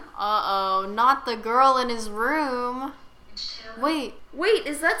 Ah, Uh-oh, not the girl in his room. Mitch Taylor? Wait, wait,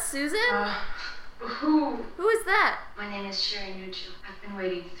 is that Susan? Who? Who is that? My name is Sherry Nugent. I've been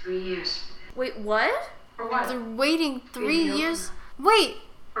waiting 3 years for this. Wait, what? For what? they're waiting 3 Baby years. Wait,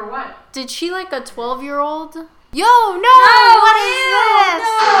 For what? did she like a 12-year-old? Yo, no! What is this?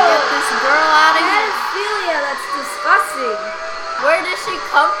 Get this girl out of here. Pedophilia, that's disgusting. Where does she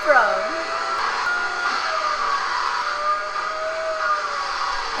come from?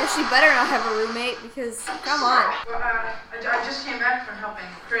 Yeah, she better not have a roommate because, come on. Well, I just came back from helping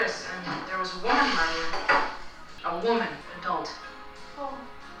Chris, and there was a woman in my room. A woman, adult. Oh,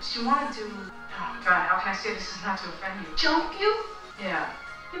 she wanted to. Oh, God, how can I say this is not to offend you? Jump you? Yeah.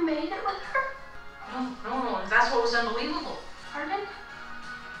 You made it with her? No, that's what was unbelievable. Pardon?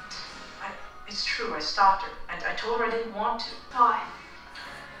 It's true, I stopped her. I told her I didn't want to. Why?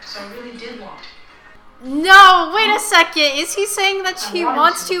 Because I really did want to. No, wait a second. Is he saying that he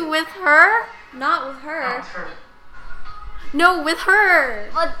wants to with her? Not with her. Not with her. No, with her.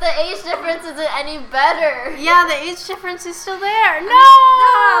 But the age difference isn't any better. Yeah, the age difference is still there. No!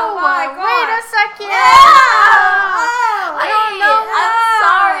 Oh my God. Wait a second. I don't know. I'm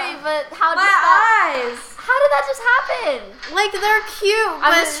sorry, but how did that? eyes. How did that just happen? Like, they're cute, I'm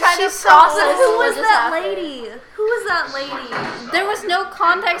but just trying to she's so process Who old. was just that happened? lady? Who was that lady? There was no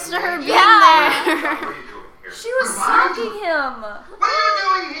context to her being Yeah. there. What are you doing here? She was stalking him. What are you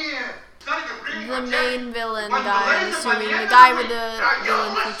doing here? It's not even reading The my main text. villain When guy, I'm laser by assuming. end The of guy week, with the now you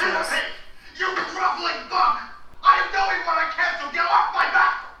villain listen to features. me. You groveling bug! I am doing what I can, so get off my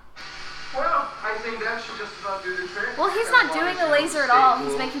back! Well, I think that should just about do the trick. Well, he's not doing the laser at all.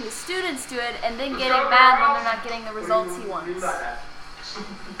 He's making the students do it and then getting mad when they're not getting the results he wants.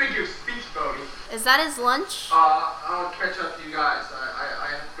 Figure of speech, Bodie. Is that his lunch? I'll catch up to you guys. I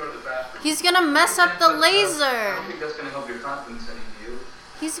have to go to the bathroom. He's gonna mess up the I laser. don't think that's gonna help your confidence any, do you?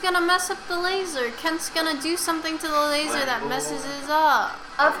 He's gonna mess up the laser. Kent's gonna do something to the laser that messes it up.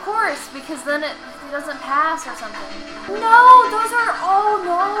 Of course, because then it doesn't pass or something. No, those are. Oh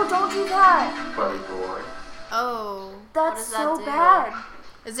no! Don't do that. Buddy boy. Oh. That's does that so do? bad.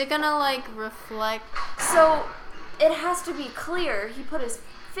 Is it gonna, like, reflect? So it has to be clear. He put his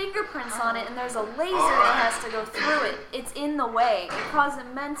fingerprints on it, and there's a laser that has to go through it. It's in the way. It caused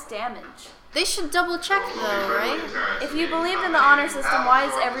immense damage. They should double check, though, right? If you believed in the honor system, why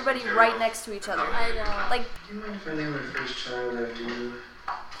is everybody right next to each other? I know. Like, Do you mind if I name my first child after you?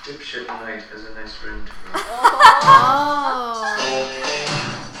 Dipshit Knight has a nice ring to me. Oh.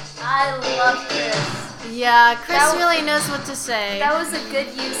 I love this. Yeah, Chris That was- really knows what to say. that was a good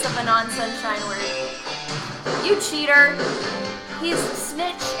use of a non-sunshine word. You cheater. He's a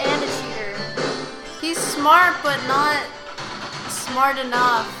snitch and a cheater. He's smart, but not smart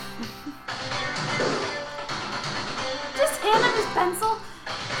enough. Just hand him his pencil.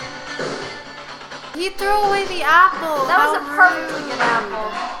 He threw away the apple. That was How a perfectly rude. good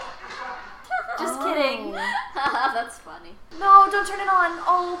apple. Just Oh. kidding. That's funny. No, don't turn it on.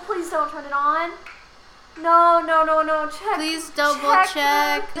 Oh, please don't turn it on. No. Check. Please double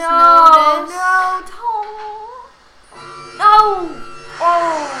check. Just No, notice. no, don't. No.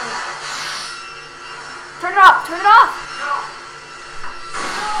 Oh. Turn it off. Turn it off.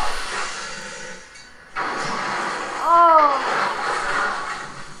 Oh.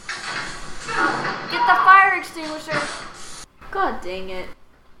 Get the fire extinguisher. God dang it.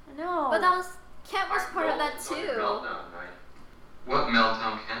 I know. But that was Kent was part of that too. What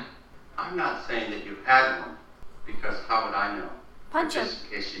meltdown, Ken? I'm not saying that you had one, because how would I know? Punch him. Just in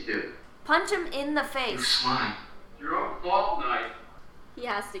case you do. Punch him in the You face. swine. Your own fault, Knight. He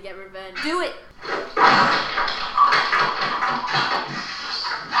has to get revenge. Do it.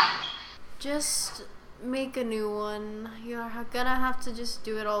 Just make a new one. You're gonna have to just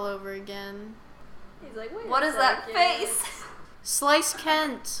do it all over again. He's like, wait. What a is that second. face? Slice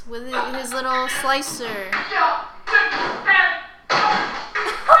Kent with his little slicer.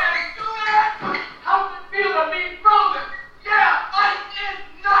 How's it feel to be frozen? Yeah, I did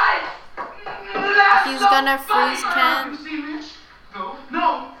nice. He's gonna freeze You Kent. see Mitch?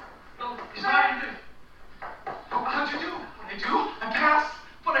 No, he's not in there. How'd you do? I do? I passed,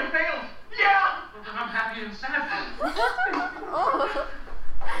 but I failed. Yeah. Well, then I'm happy and sad. Oh.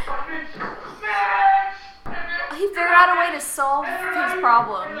 Mitch! He figured out a way to solve his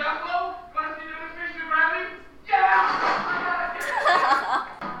problem. Hello? Want to see the fish to gravity? Yeah!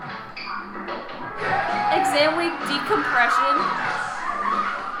 Exam week decompression.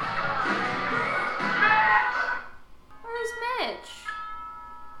 Where's Mitch?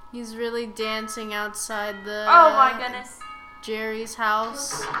 He's really dancing outside the Oh my goodness. Jerry's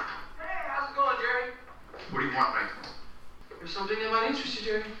house. Hey, how's it going, Jerry? What do you want, Mike? There's something that might interest you,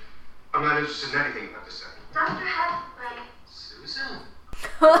 Jerry. I'm not interested in anything you have to say. Dr. Hathaway. Susan.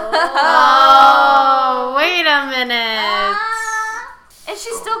 Oh, wait a minute. And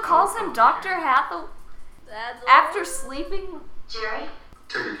she still calls him Dr. Hathaway That's after sleeping. Jerry?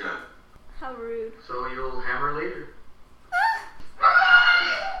 Take a gun. How rude. So you'll hammer later.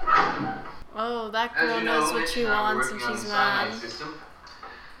 Oh, that As girl you know, knows what Mitch she and I were wants and working on she's the cyanide mad. system.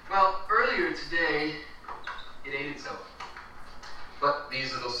 Well, earlier today, it ate itself. But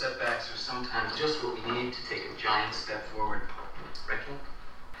these little setbacks are sometimes just what we need to take a giant step forward. Rachel?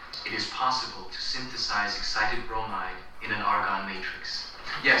 It is possible to synthesize excited bromide in an argon matrix.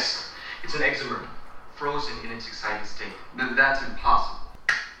 Yes, it's an exomer, frozen in its excited state. That's impossible.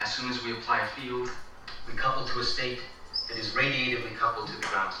 As soon as we apply a field, we couple to a state that is radiatively coupled to the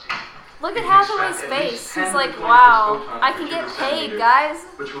ground state. Look You at can Hathaway's extract at least face. 10 He's to like, 20 wow, photons I per can get cubic paid, centimeter, guys.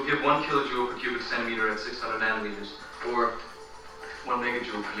 Which will give 1 kilojoule per cubic centimeter at 600 nanometers, or 1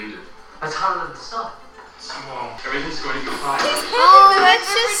 megajoule per liter. That's hotter than the sun. Well, everything's going to go fine. Oh, that's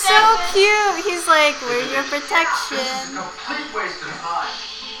just so cute. He's like, where's your protection? Complete waste of time.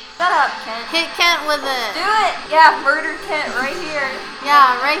 Shut up, Kent. Hit Kent with it. Do it. Yeah, murder Kent right here.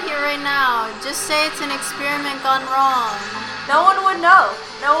 Yeah, right here, right now. Just say it's an experiment gone wrong. No one would know.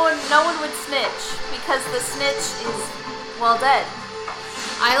 No one would snitch because the snitch is, well, dead.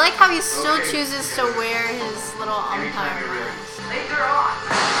 I like how he still chooses to wear his little umpire mask. Laser on.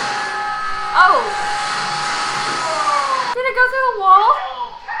 Oh. Did it go through the wall?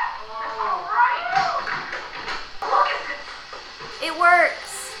 It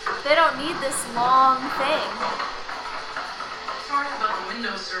works. They don't need this long thing. Sorry about the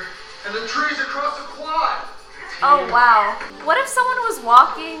window, sir. And the trees across the quad. Oh wow. What if someone was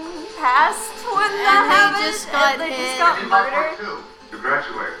walking past when that they happened just got and they hit? just got In my murdered? part 2, you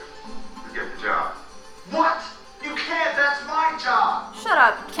graduate. You get the job. What? You can't. That's my job. Shut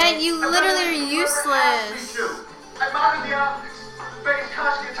up. Kent, you literally are useless. I'm out of the optics. Base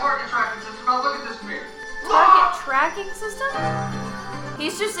conjugate target tracking system. Now look at this mirror. Target tracking system?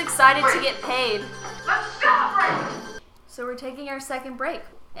 He's just excited to get paid. Let's stop right. So we're taking our second break,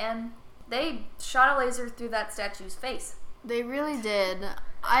 and they shot a laser through that statue's face. They really did.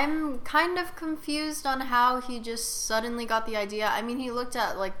 I'm kind of confused on how he just suddenly got the idea. I mean, he looked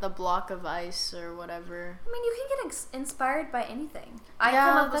at like the block of ice or whatever. I mean, you can get inspired by anything. I Yeah,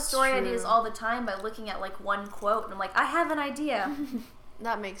 come up with that's story true. ideas all the time by looking at like one quote, and I'm like, I have an idea.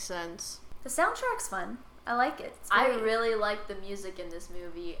 That makes sense. The soundtrack's fun. I like it. It's I great. really like the music in this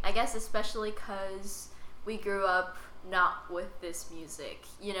movie. I guess especially because we grew up not with this music,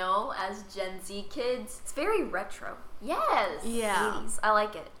 you know, as Gen Z kids. It's very retro. Yes. Yeah. 80s. I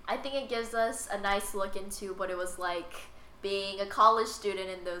like it. I think it gives us a nice look into what it was like being a college student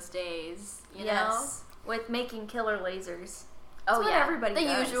in those days, you know? With making killer lasers. Oh, That's what yeah. everybody the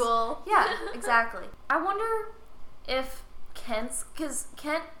does. usual. Yeah, exactly. I wonder if because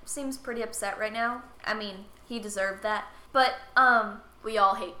Kent seems pretty upset right now. I mean, he deserved that. But, we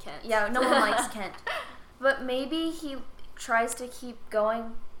all hate Kent. yeah, no one likes Kent. But maybe he tries to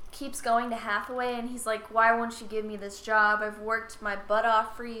keeps going to Hathaway, and he's like, why won't you give me this job? I've worked my butt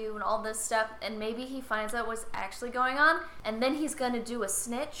off for you and all this stuff. And maybe he finds out what's actually going on, and then he's going to do a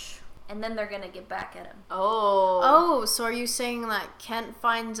snitch, and then they're going to get back at him. Oh, so are you saying that Kent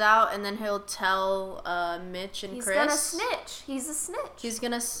finds out and then he'll tell Mitch and He's Chris? going to snitch. He's a snitch. He's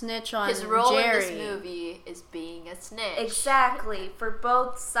gonna snitch on His role Jerry. in this movie is being a snitch. Exactly, for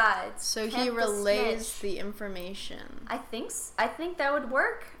both sides. So Kent he the relays snitch. the information. I think that would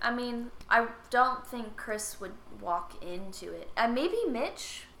work. I mean, I don't think Chris would walk into it. Maybe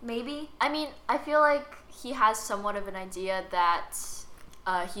Mitch. Maybe. I mean, I feel like he has somewhat of an idea that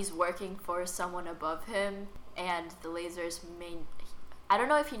he's working for someone above him, and the lasers may... I don't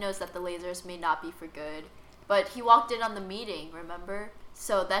know if he knows that the lasers may not be for good, but he walked in on the meeting, remember?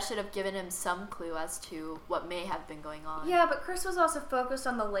 So that should have given him some clue as to what may have been going on. Yeah, but Chris was also focused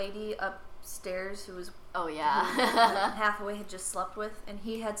on the lady upstairs who was... Oh, yeah. who Hathaway had just slept with, and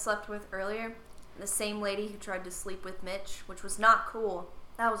he had slept with earlier. The same lady who tried to sleep with Mitch, which was not cool.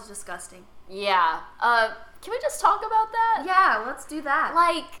 That was disgusting. Yeah. Can we just talk about that? Yeah, let's do that.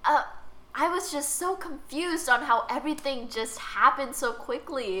 Like, I was just so confused on how everything just happened so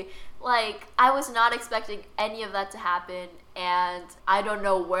quickly. Like, I was not expecting any of that to happen, and I don't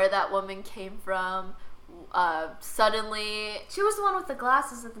know where that woman came from. Suddenly... She was the one with the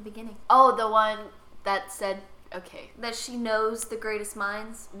glasses at the beginning. Oh, the one that said... Okay. That she knows the greatest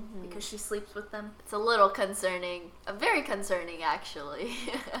minds because she sleeps with them. It's a little concerning. Very concerning, actually.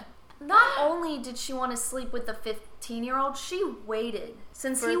 Not only did she want to sleep with the 15-year-old, she waited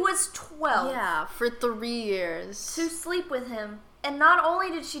since he was 12. Yeah, for 3 years. To sleep with him. And not only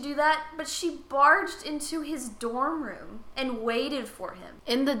did she do that, but she barged into his dorm room and waited for him.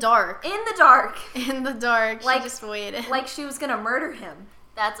 In the dark. In the dark. In the dark. Like, she just waited. Like she was going to murder him.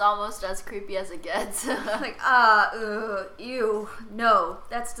 That's almost as creepy as it gets. Like, ew, no,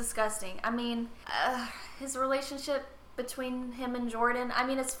 that's disgusting. I mean, his relationship between him and Jordan, I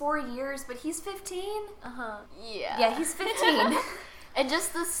mean, it's 4 years, but he's 15? Yeah. Yeah, he's 15. And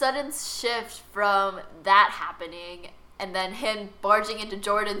just the sudden shift from that happening and then him barging into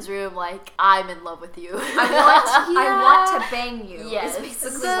Jordan's room like, I'm in love with you. I want to bang you, yes. is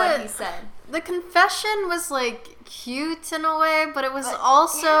basically what he said. The confession was, like, cute in a way, but it was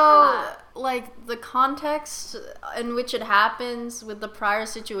also, like, the context in which it happens with the prior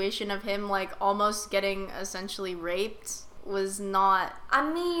situation of him, like, almost getting essentially raped was not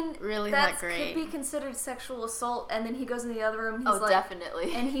really that great. Could be considered sexual assault, and then he goes in the other room and he's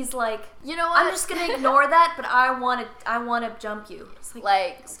definitely. And he's like, you know what? I'm just gonna ignore that, but I want to jump you. It's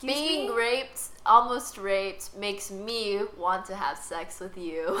like being raped, almost raped, makes me want to have sex with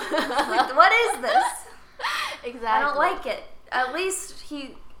you. Like, what is this? Exactly. I don't like it. At least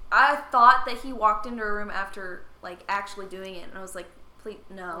I thought that he walked into a room after, like, actually doing it, and I was like, please,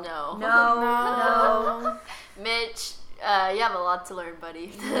 no. Mitch, you have a lot to learn,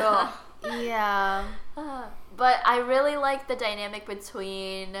 buddy. Yeah. But I really like the dynamic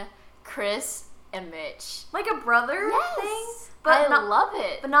between Chris and Mitch. Like a brother thing? But I love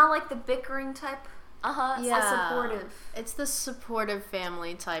it. But not like the bickering type? Yeah. Supportive. It's the supportive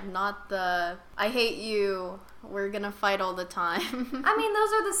family type, not the, I hate you, we're gonna fight all the time. I mean,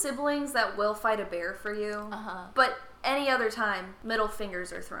 those are the siblings that will fight a bear for you. But any other time, middle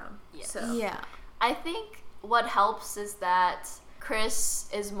fingers are thrown. Yes. So. Yeah. I think what helps is that Chris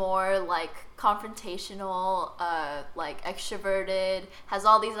is more like confrontational, like extroverted, has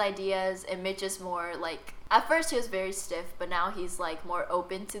all these ideas, and Mitch is more like, at first he was very stiff, but now he's like more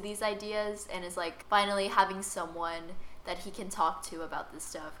open to these ideas and is like finally having someone that he can talk to about this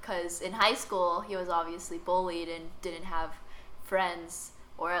stuff. Because in high school he was obviously bullied and didn't have friends,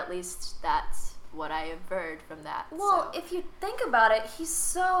 or at least that's what I inferred from that. Well, if you think about it, he's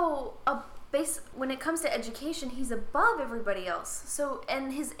so when it comes to education, he's above everybody else. So,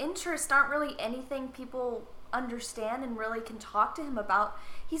 and his interests aren't really anything people understand and really can talk to him about.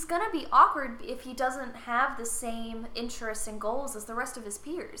 He's gonna be awkward if he doesn't have the same interests and goals as the rest of his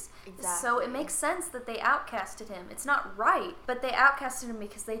peers. Exactly. So it makes sense that they outcasted him. It's not right, but they outcasted him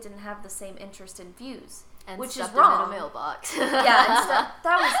because they didn't have the same interest and views, and which is stuffed wrong. him in a mailbox. Yeah, and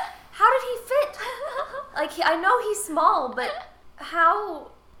that was, how did he fit? Like, I know he's small, but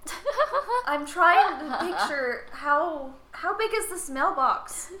how? I'm trying to picture how big is this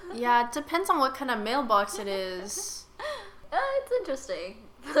mailbox? Yeah, it depends on what kind of mailbox it is. It's interesting.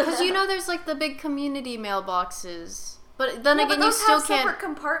 Because you know there's like the big community mailboxes. But then again, but you still have can't... separate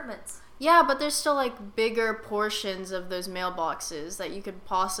compartments. Yeah, but there's still like bigger portions of those mailboxes that you could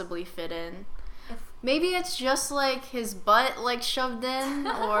possibly fit in. Maybe it's just like his butt like shoved in,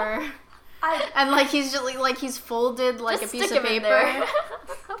 or... and like he's just like he's folded like just a piece stick of him paper. In there.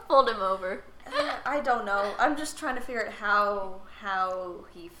 Fold him over. I don't know. I'm just trying to figure out how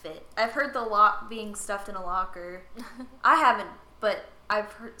he fit. I've heard the being stuffed in a locker. I haven't, but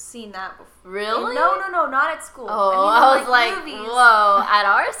I've seen that before. Really? No, not at school. Oh, I was like, movies. Whoa, at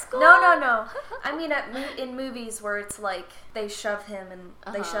our school? No. I mean, in movies where it's like they shove him and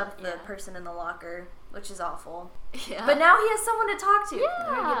they shove the person in the locker, which is awful. Yeah. But now he has someone to talk to. Yeah.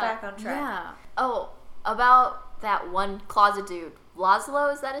 We're gonna get back on track. Yeah. Oh, about that one closet dude.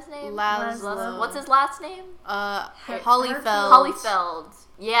 Laszlo, is that his name? Laszlo. What's his last name? Hollyfeld. Hollyfeld.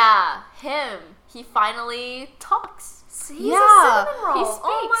 Yeah, him. He finally talks. He's a cinnamon roll. He speaks.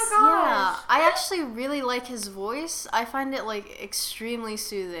 Oh my gosh. Yeah, I actually really like his voice. I find it like extremely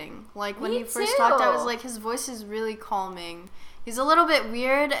soothing. Like when he first talked, I was like, his voice is really calming. He's a little bit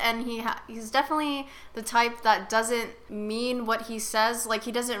weird, and he's definitely the type that doesn't mean what he says. Like,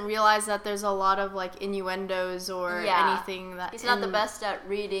 he doesn't realize that there's a lot of, like, innuendos or anything that... He's not the best at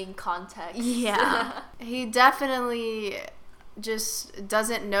reading context. Yeah. He definitely just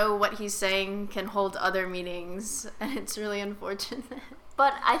doesn't know what he's saying can hold other meanings, and it's really unfortunate.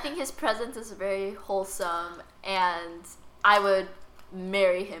 But I think his presence is very wholesome, and I would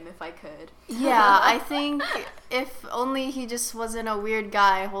marry him if I could. Yeah, I think if only he just wasn't a weird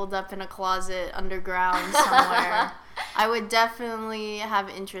guy holed up in a closet underground somewhere, I would definitely have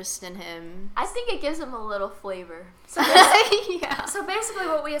interest in him. I think it gives him a little flavor. So basically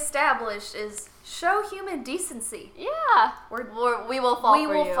what we established is show human decency. Yeah. We will fall for you.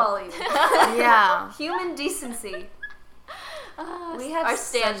 We will follow you. Yeah. Human decency. We have our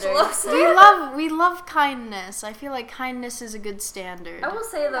standards. We love kindness. I feel like kindness is a good standard. I will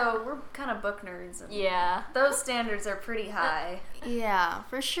say though, we're kind of book nerds. Yeah. Those standards are pretty high. Yeah,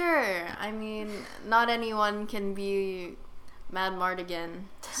 for sure. I mean, not anyone can be Madmartigan.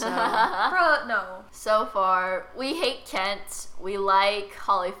 So. Bro, no. So far, we hate Kent, we like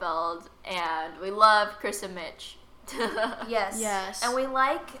Holyfield, and we love Chris and Mitch. Yes. Yes. And we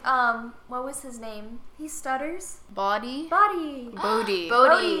like, what was his name? He stutters? Bodhi? Bodhi.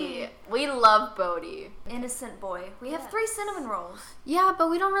 Bodhi. We love Bodhi. Innocent boy. We have 3 cinnamon rolls. Yeah, but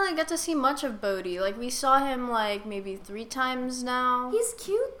we don't really get to see much of Bodhi. Like, we saw him, like, maybe 3 times now. He's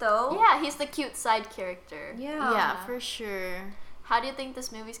cute, though. Yeah, he's the cute side character. Yeah, for sure. How do you think this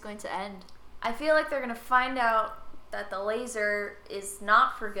movie's going to end? I feel like they're going to find out that the laser is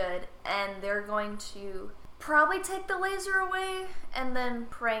not for good, and they're going to probably take the laser away and then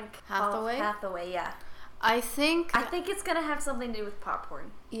prank Hathaway, yeah. I think it's going to have something to do with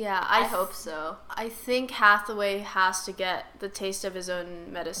popcorn. Yeah, I hope so. I think Hathaway has to get the taste of his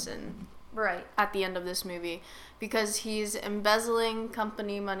own medicine. Right. At the end of this movie. Because he's embezzling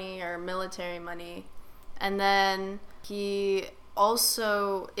company money or military money. And then he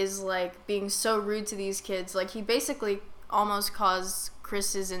also is, like, being so rude to these kids. Like, he basically almost caused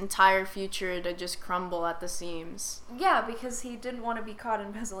Chris's entire future to just crumble at the seams. Yeah, because he didn't want to be caught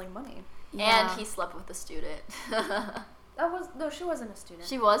embezzling money. Yeah. And he slept with a student. No, she wasn't a student.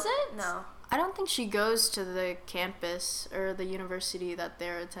 She wasn't? No. I don't think she goes to the campus or the university that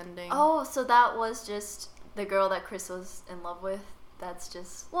they're attending. Oh, so that was just the girl that Chris was in love with? That's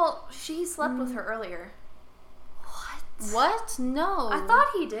just... Well, she slept with her earlier. What? No. I thought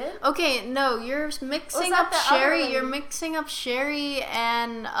he did. Okay, no, you're mixing up Sherry. You're mixing up Sherry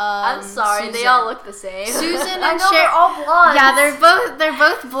and I'm sorry, Susan. They all look the same. Susan and I know, Sherry. they're all blondes. Yeah, they're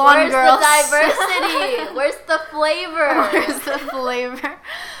both blonde girls. Where's the diversity? Where's the flavor? Where's the flavor?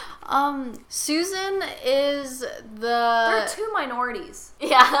 Susan is the... There are 2 minorities.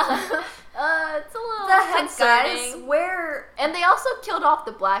 Yeah. It's a little the heck, concerning. guys? Where? And they also killed off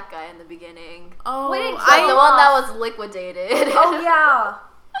the black guy in the beginning. Oh, we didn't kill the one that was liquidated. Oh yeah.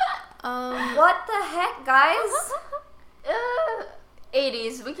 What the heck, guys?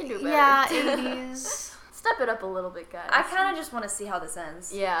 80s, we can do better. Yeah, 80s. Step it up a little bit, guys. I kind of just want to see how this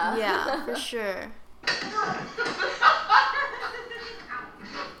ends. Yeah. Yeah, for sure.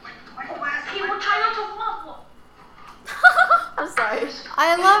 Hey, we're trying not to wobble. I'm sorry.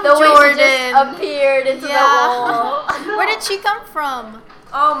 I love the Jordan. Way she just appeared into the hole. Where did she come from?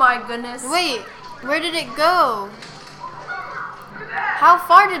 Oh my goodness. Wait, where did it go? How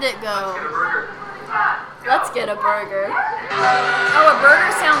far did it go? Let's get a burger. Oh, a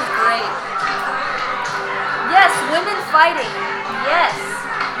burger sounds great. Yes, women fighting. Yes.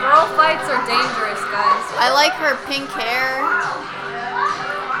 Girl fights are dangerous, guys. I like her pink hair.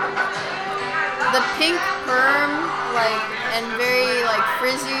 The pink perm, like, and very, like,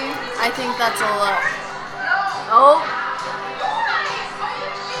 frizzy. I think that's a look. Oh.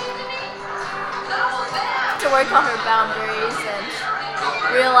 To work on her boundaries and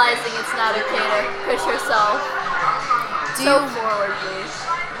realizing it's not okay to push herself forward, please.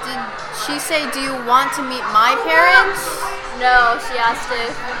 Did she say, do you want to meet my parents? No, she asked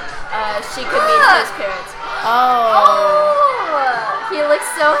if she could meet his parents. Oh. He looks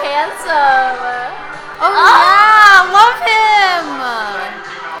so handsome. Oh, yeah, love him.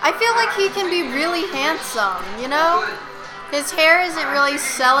 I feel like he can be really handsome, you know? His hair isn't really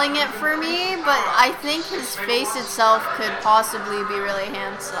selling it for me, but I think his face itself could possibly be really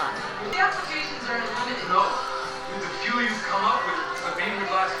handsome. The applications are limited. No. With the fuel you've come up with, the game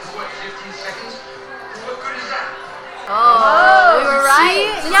would last, what, 15 seconds? What good is that? Oh, we were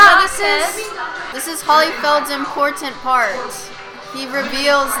right. See? Yeah, this is Holyfield's important part. He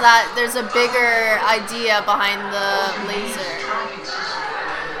reveals that there's a bigger idea behind the laser.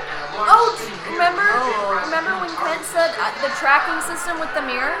 Oh, remember when Kent said the tracking system with the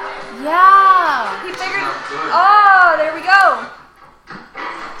mirror? Yeah. He figured. Oh, there we go.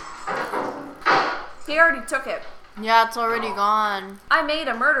 He already took it. Yeah, it's already gone. I made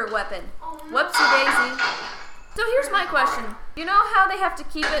a murder weapon. Whoopsie daisy. So here's my question. You know how they have to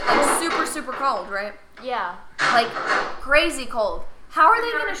keep it like super, super cold, right? Yeah. Like crazy cold. How are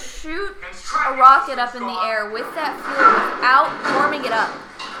they going to shoot a rocket up in the air with that fuel without warming it up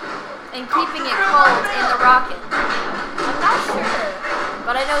and keeping it cold in the rocket? I'm not sure.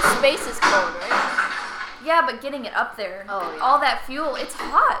 But I know space is cold, right? Yeah, but getting it up there, yeah. All that fuel, it's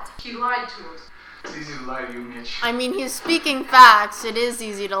hot. He lied to us. It's easy to lie to you, Mitch. I mean, he's speaking facts. It is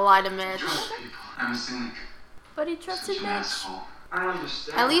easy to lie to Mitch. I'm a cynic. But he trusted Mitch. I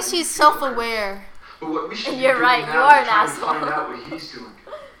understand. At least he's self-aware. But what we should You're be right, doing you now are is an trying to asshole. find out what he's doing.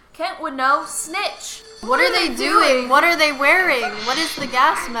 Kent would know. Snitch. What are they doing? What are they wearing? What is the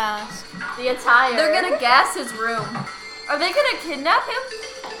gas mask? The attire. They're going to gas his room. Are they going to kidnap him?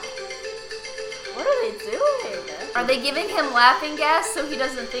 What are they doing? Are they giving him laughing gas so he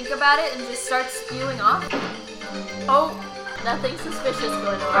doesn't think about it and just starts spewing off? Oh, nothing suspicious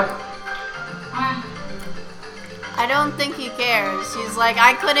going on. I don't think he cares. He's like,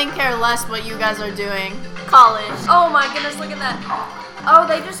 I couldn't care less what you guys are doing. College. Oh my goodness, look at that. Oh,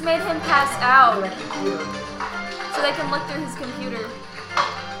 they just made him pass out. So they can look through his computer.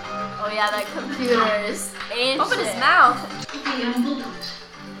 Oh yeah, that computer is ancient. Open his mouth.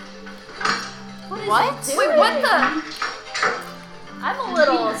 What? Wait, what the? I'm a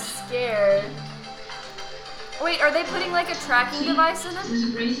little scared. Wait, are they putting like a tracking device in him?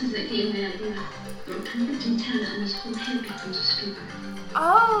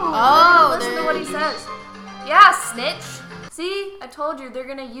 Oh, listen to what he says. Yeah, snitch. See, I told you they're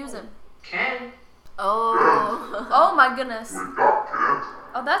gonna use him. Ken. Oh. Oh my goodness.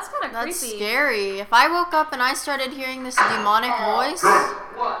 Oh, that's kind of creepy. That's scary. If I woke up and I started hearing this demonic voice.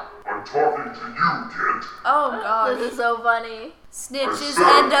 What? I'm talking to you, Kent. Oh god. This is so funny. Snitches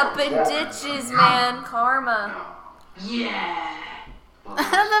end up in ditches, man. Karma. Yeah.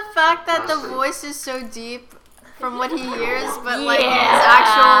 The fact that the voice is so deep from what he hears, but like his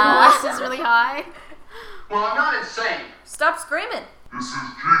actual voice is really high. Well, I'm not insane. Stop screaming. This is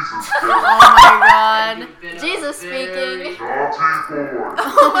Jesus. Oh my god. Jesus speaking.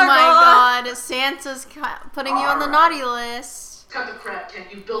 Oh my god. Santa's putting you on the naughty list. Cut the crap, Ken.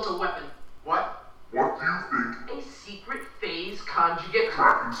 You built a weapon. What? What do you think A secret phase conjugate.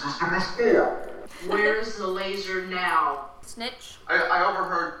 tracking system is for? Where's the laser now? Snitch. I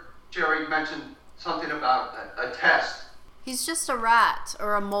overheard Jerry mention something about a test. He's just a rat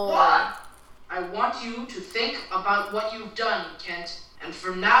or a mole. What? I want you to think about what you've done, Kent. And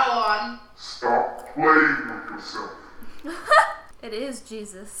from now on, Stop playing with yourself. It is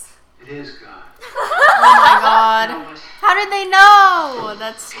Jesus. It is God. Oh my god. How did they know?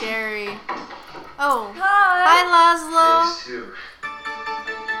 That's scary. Oh. Hi, Laszlo. Phase 2.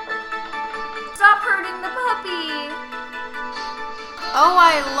 Stop hurting the puppy. Oh,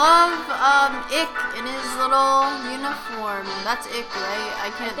 I love Ick in his little uniform. That's Ick, right? I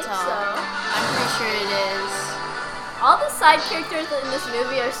can't think tell. so. I'm pretty sure it is. All the side characters in this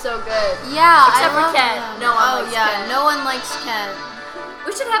movie are so good. Yeah, Except I for love Ken. them. No one oh likes yeah, Ken. no one likes Ken.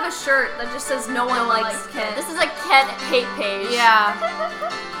 We should have a shirt that just says no one likes Ken. This is a Ken hate page. Yeah.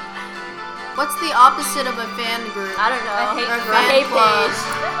 What's the opposite of a fan group? I don't know. A hate Or group. A fan hate club. page.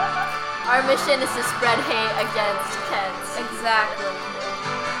 Our mission is to spread hate against Kent. Exactly.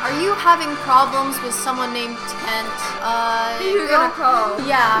 Are you having problems with someone named Kent? Who you gonna call?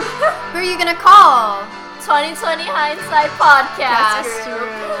 Yeah. Who are you gonna call? 2020 Hindsight Podcast That's group.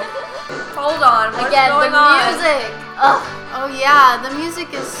 true. Hold on. What's Again, going the on? music. Ugh. Oh yeah, the music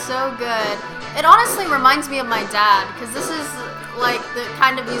is so good. It honestly reminds me of my dad, because this is like the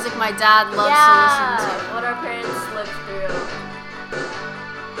kind of music my dad loves to listen to. What our parents lived through.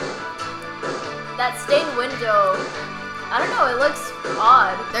 That stained window. I don't know, it looks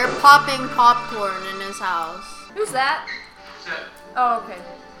odd. They're popping popcorn in his house. Who's that? Said, Oh, okay.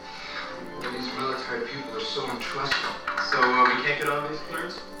 These military people are so untrustworthy. So we can't get on basic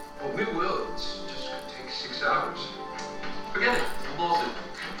clearance? Well, we will. It's just gonna take 6 hours. Forget it. We'll balls it.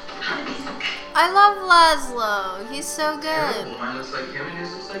 I love Laszlo. He's so good. Terrible. Mine looks like him and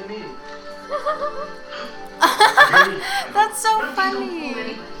his looks like me. That's so funny.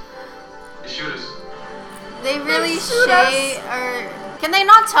 They shoot us. They really shoot or can they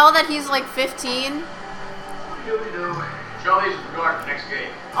not tell that he's like 15? Charlie's regard for next game.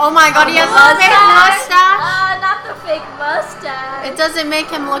 Oh my god, he has a fake mustache. Not the fake mustache. It doesn't make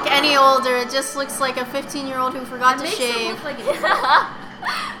him look any older. It just looks like a 15-year-old who forgot to Makes him shave. look like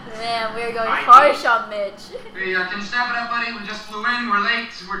Man, we're going harsh on Mitch. Hey, can you snap it up, buddy? We just flew in, we're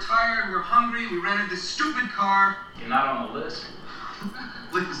late, we're tired, we're hungry, we rented this stupid car. You're not on the list.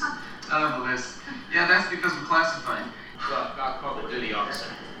 List? Not on the list. Yeah, that's because we're classified. Look, I'll call the duty officer.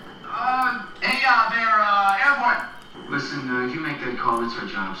 Hey, they're airborne. Listen, you make that call. It's our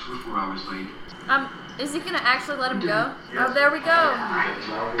jobs. We're 4 hours late. Is he gonna actually let him go? Oh, there we go.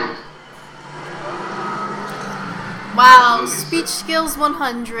 Wow, speech skills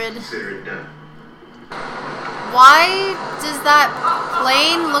 100. Consider it done. Why does that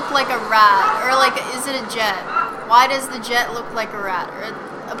plane look like a rat? Or like, is it a jet? Why does the jet look like a rat? Or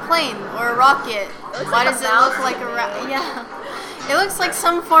a plane? Or a rocket? Why does it look like a rat? Yeah. It looks like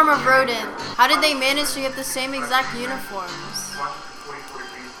some form of rodent. How did they manage to get the same exact uniforms?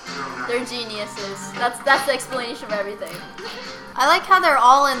 They're geniuses. That's the explanation of everything. I like how they're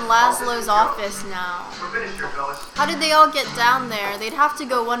all in Laszlo's office now. We're finished here, fellas. How did they all get down there? They'd have to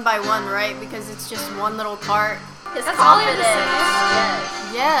go one by one, right? Because it's just one little cart. His That's all he had confidence.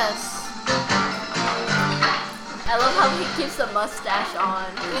 to say. Yes. Yes. I love how he keeps the mustache on.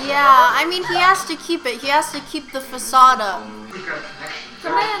 Yeah, I mean, he has to keep it. He has to keep the facade up.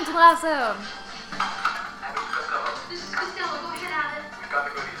 Command Lasso. This is Costello. Go ahead, Alan. We got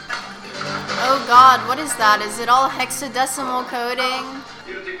the goodies. Oh God, what is that? Is it all hexadecimal coding?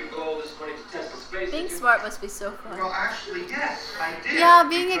 You don't think we put all this money to test the space? Being smart must be so fun. Well, actually, yes, I did. Yeah,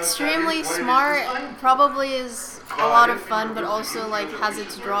 being because that extremely is what it is smart designed for. probably is a lot of fun, but also like has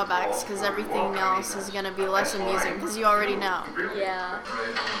its drawbacks because everything else is gonna be less amusing because you already know. Yeah.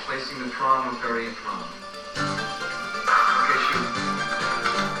 Right, I'm replacing the Tron with Harriet Tron. Okay, shoot.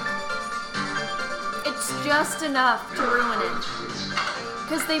 It's just enough to ruin it.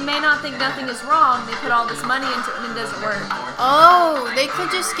 Because they may not think nothing is wrong, they put all this money into it and it doesn't work. Oh, they could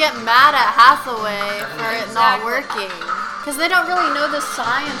just get mad at Hathaway for it not working. Because they don't really know the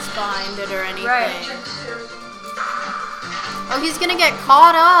science behind it or anything. Right. Oh, he's gonna get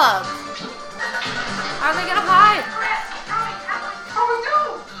caught up. How are they gonna hide? Oh,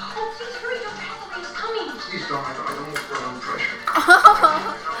 no! Oh, please hurry. Dr. Hathaway's coming. Please don't. I don't want to put on pressure.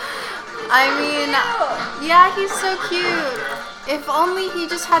 I mean, yeah, he's so cute. If only he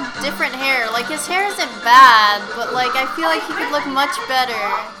just had different hair. Like, his hair isn't bad, but like, I feel like he could look much better.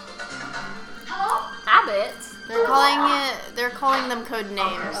 Hello? Abbott? They're calling them code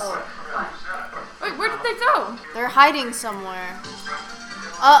names. Wait, where did they go? They're hiding somewhere.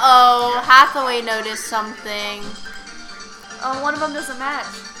 Uh-oh, Hathaway noticed something. Oh, one of them doesn't match.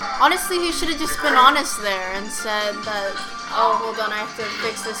 Honestly, he should have just been honest there and said that, oh, hold on, I have to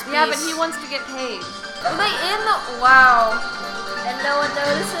fix this piece. Yeah, but he wants to get paid. Are they in the... Wow. And no one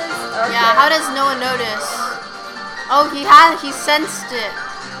notices? Okay. Yeah, how does no one notice? Oh, he sensed it.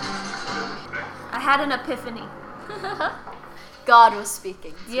 I had an epiphany. God was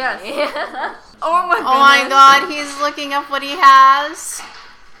speaking. Yes. Me. Oh my goodness. Oh my God, he's looking up what he has.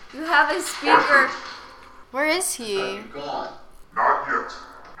 You have a speaker. Where is he? Gone. Not yet.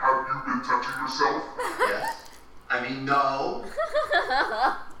 Have you been touching yourself? Yes. I mean, no.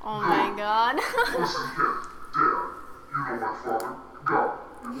 Oh my God. Listen here, Dad. You know my father. God.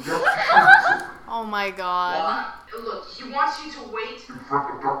 You have to show me something. Oh my God. Look, he wants you to wait. In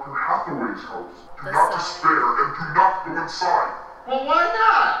front of Dr. Hathaway's house. Do not despair and do not go inside. Well, why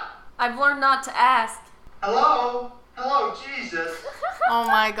not? I've learned not to ask. Hello? Hello, Jesus. Oh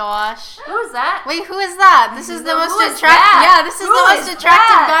my gosh. Who is that? Wait, who is that? This is the most Who is attractive. that? Yeah, this is Who the most is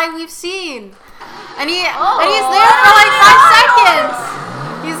attractive that? guy we've seen. And he's there for like 5 seconds.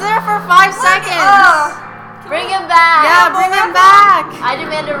 He's there for 5 seconds. Bring him back. Yeah, bring him back. I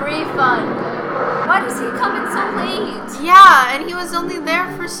demand a refund. Why does he come in so late? Yeah, and he was only there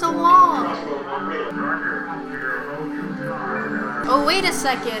for so long. Oh, wait a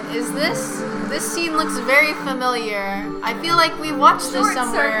second. Is this scene looks very familiar. I feel like we watched this Short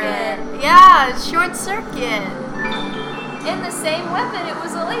somewhere. Circuit. Yeah, Short Circuit. In the same weapon, it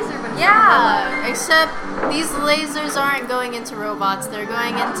was a laser, but Yeah, except these lasers aren't going into robots. They're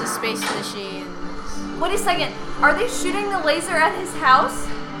going into space machines. Wait a second. Are they shooting the laser at his house?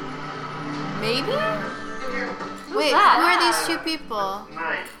 Maybe? Who's Wait, that? who are these 2 people?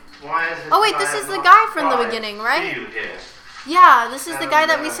 Night. Why is it Oh wait, this is the guy from the beginning, right? Yeah, this is the guy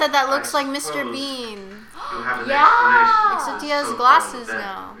that we said that looks like Mr. Bean. You have an Yeah. explanation. Except he has So-called glasses event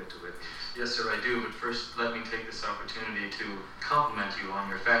now. we'll get to it. Yes, sir, I do, but first let me take this opportunity to compliment you on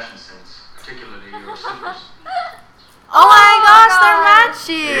your fashion sense, particularly your slippers. Oh my gosh, God. they're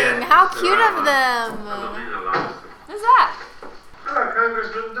matching! Yeah, How they're cute right of on. them! Who's that? Hello,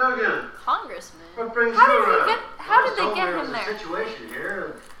 Congressman Duggan. Congressman. What brings How you did he around? get? How did they So get there's him a there? situation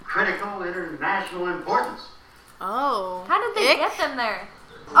here of critical international importance. Oh. How did they get them there?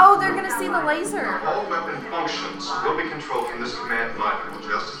 Oh, they're gonna see the laser. All weapon functions will be controlled from this command module,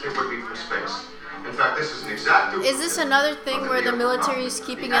 just as they would be from space. In fact, this is an exact Is this another thing where the military is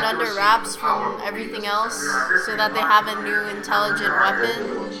keeping it under wraps from everything else so that they have a new intelligent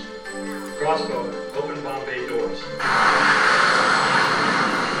weapon? Crossbow, open bomb bay doors.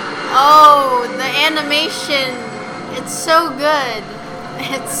 Oh, the animation. It's so good.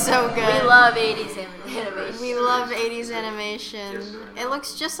 It's so good. We love 80s animation. We love 80s animation. It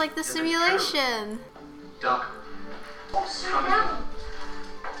looks just like the simulation. Doc.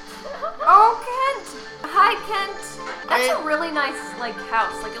 Oh, Kent! Hi, Kent. That's a really nice, like,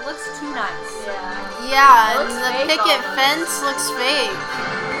 house. Like, it looks too nice. Yeah. Yeah, It and looks the fake picket almost. fence looks fake.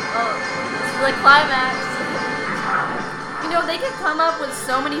 Oh, this is the climax. You know, they could come up with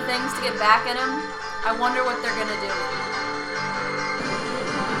so many things to get back at him. I wonder what they're gonna do.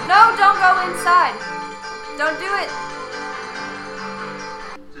 No, don't go inside. Don't do it.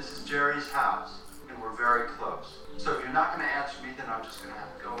 This is Jerry's house, and we're very close. So if you're not going to answer me, then I'm just going to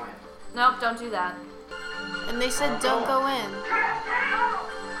have to go in. Nope, don't do that. And they said don't go in.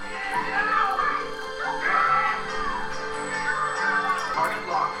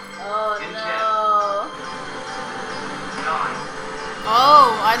 Oh no.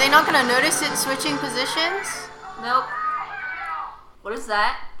 Oh, are they not gonna notice it switching positions? Nope. What is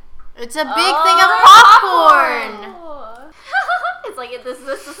that? It's a big thing of popcorn! It's like this is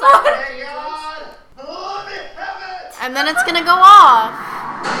the sound of Jesus. And then it's gonna go off.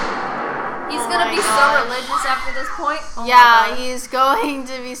 He's gonna be so religious after this point. Oh yeah, he's going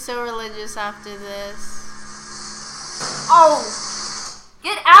to be so religious after this. Oh!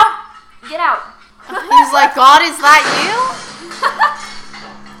 Get out! Get out! He's like, God, is that you?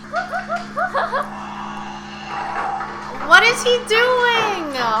 What is he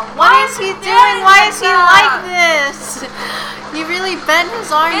doing? What is he doing? Why is he like this? He really bent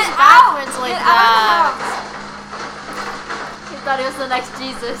his arms backwards like that. He thought he was the next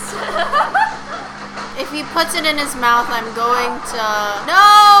Jesus. If he puts it in his mouth, I'm going to...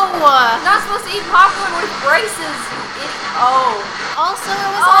 No! You're not supposed to eat popcorn with braces. Oh. Also,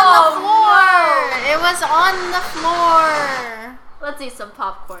 it was on the floor. No. It was on the floor. Let's eat some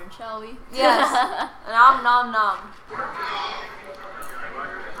popcorn, shall we? Yes. Nom nom nom.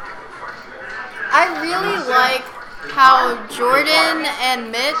 I really like how Jordan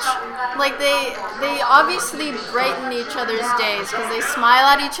and Mitch, like they obviously brighten each other's days because they smile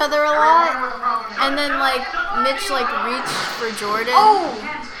at each other a lot. And then like Mitch like reached for Jordan. Oh.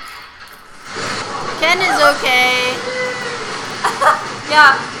 Ken is okay.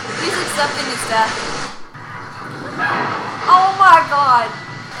 Yeah, he's accepting his death. Oh my god.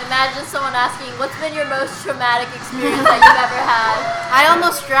 Imagine someone asking, what's been your most traumatic experience that you've ever had? I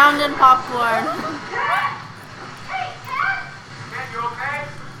almost drowned in popcorn. Man, you okay?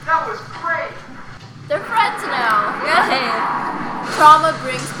 That was great. They're friends now. Yeah. Trauma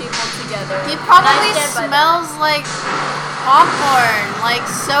brings people together. He probably smells like popcorn, like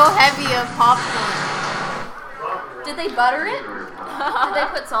so heavy of popcorn. Did they butter it? Did they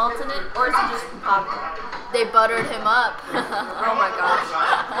put salt in it? Or is it just popcorn? They buttered him up. Oh my gosh.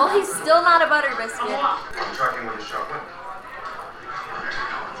 Well, he's still not a butter biscuit. I'm tracking with the shotgun.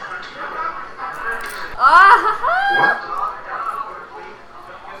 Ah! What?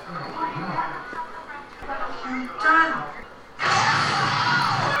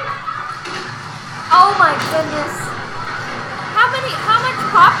 Oh my goodness. How much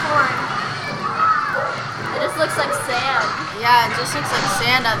popcorn? It just looks like sand. Yeah, it just looks like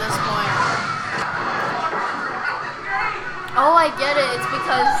sand at this point. Oh, I get it. It's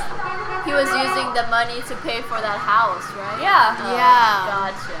because he was using the money to pay for that house, right? Yeah. Oh, Yeah.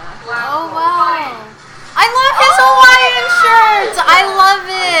 Gotcha. Oh wow. I love his Hawaiian shirt. I love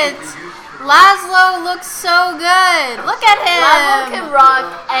it. Laszlo looks so good. Look at him. Laszlo can rock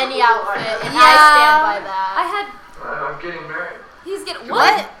any outfit, and I stand by that. I'm getting married. He's getting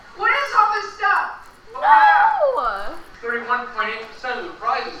what? What is all this stuff? No. 31.8% of the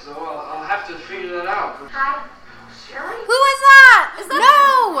prizes, though. I'll have to figure that out. Hi, Sherry? Who is that? Is that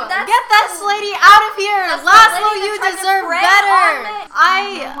no! Get this lady out of here! Laszlo, you deserve better!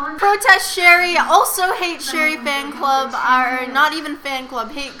 I protest Sherry, also hate Sherry fan club, or not even fan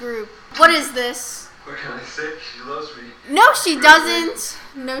club, hate group. What is this? What can I say? She loves me. No, she doesn't.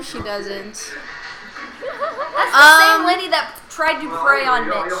 No, she doesn't. That's the same lady that tried to prey on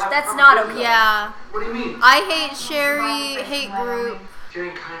Mitch. That's not okay. Yeah. What do you mean? I hate Sherry, hate group.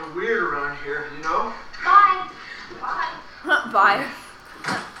 Getting kind of weird around here, you know? Bye. Bye. Bye.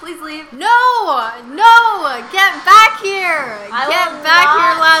 Please leave. No! Get back here! Get back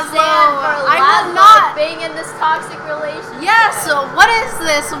here, Laszlo! I will not being in this toxic relationship. Yes, what is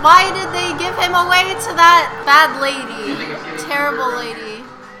this? Why did they give him away to that bad lady? Terrible lady.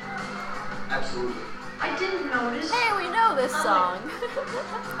 Absolutely. I didn't notice. Hey, we know this song.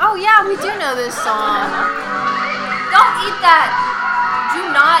 Oh yeah, we do know this song. Don't eat that! Do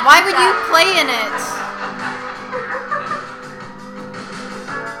not Why eat would that. you play in it?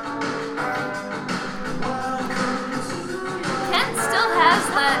 Ken still has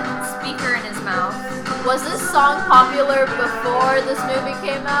that speaker in his mouth. Was this song popular before this movie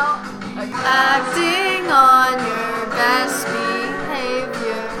came out? Acting on your best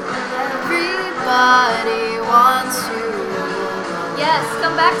behavior. Everybody wants you. Yes,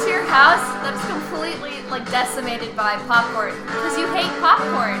 come back to your house that's completely like decimated by popcorn because you hate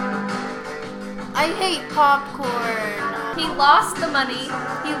popcorn. I hate popcorn. He lost the money.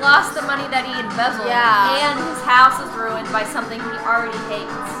 He lost the money that he embezzled. Yeah. And his house is ruined by something he already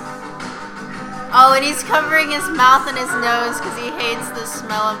hates. Oh, and he's covering his mouth and his nose because he hates the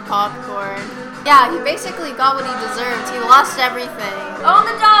smell of popcorn. Yeah, he basically got what he deserved. He lost everything. Own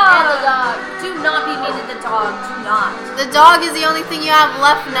the dog! dog. And the dog. Do not be mean to the dog. Do not. The dog is the only thing you have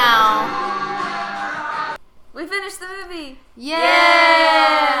left now. We finished the movie.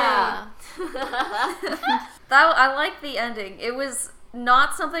 Yeah. I like the ending. It was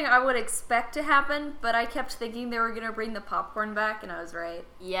not something I would expect to happen, but I kept thinking they were gonna bring the popcorn back, and I was right.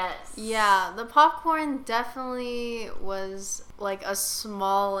 Yes. Yeah, the popcorn definitely was like a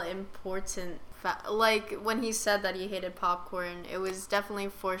small important like when he said that he hated popcorn, it was definitely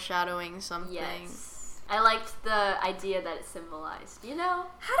foreshadowing something. Yes. I liked the idea that it symbolized, you know?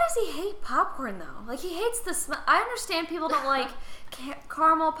 How does he hate popcorn though? Like, he hates the smell. I understand people don't like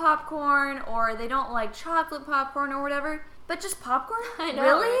caramel popcorn, or they don't like chocolate popcorn or whatever, but just popcorn? I know.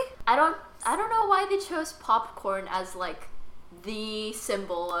 Really? Right? I don't know why they chose popcorn as like the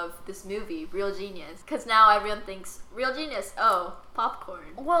symbol of this movie, Real Genius. Because now everyone thinks, Real Genius, oh,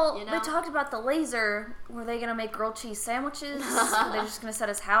 popcorn. Well, you know? they talked about the laser. Were they going to make grilled cheese sandwiches? Were they just going to set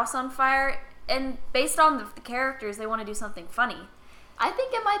his house on fire? And based on the characters, they want to do something funny. I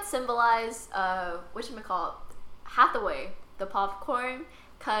think it might symbolize, whatchamacallit, Hathaway, the popcorn.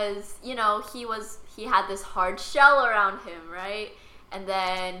 Because, you know, he had this hard shell around him, right? And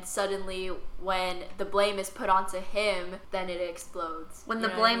then suddenly, when the blame is put onto him, then it explodes. When the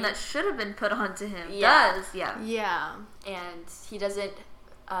blame that should have been put onto him does, yeah. Yeah. And he doesn't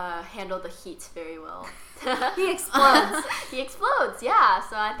handle the heat very well. He explodes. He explodes, yeah.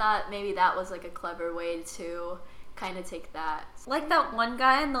 So I thought maybe that was like a clever way to kind of take that. Like that one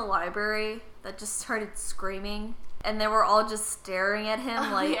guy in the library that just started screaming, and they were all just staring at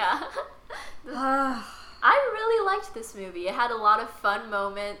him like... Yeah. I really liked this movie. It had a lot of fun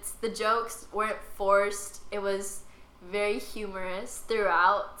moments. The jokes weren't forced. It was very humorous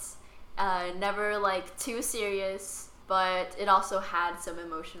throughout. Never like too serious, but it also had some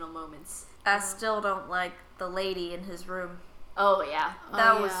emotional moments. I still don't like the lady in his room. Oh yeah,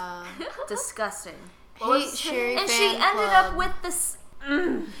 that was disgusting. Hate Sherry and fan she ended club. up with this.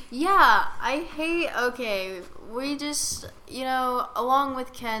 Yeah, I hate. Okay, we just, you know, along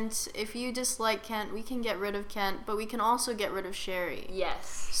with Kent, if you dislike Kent, we can get rid of Kent, but we can also get rid of Sherry.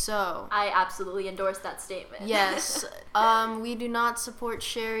 Yes. So I absolutely endorse that statement. Yes. We do not support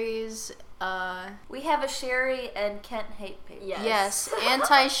Sherry's. We have a Sherry and Kent hate page. Yes.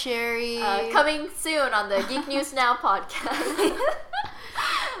 Anti-Sherry. Coming soon on the Geek News Now podcast.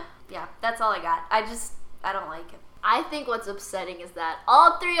 Yeah, that's all I got. I don't like him. I think what's upsetting is that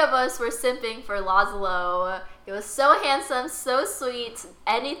all three of us were simping for Laszlo. He was so handsome, so sweet,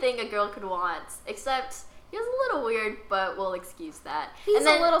 anything a girl could want. Except he was a little weird, but we'll excuse that. He's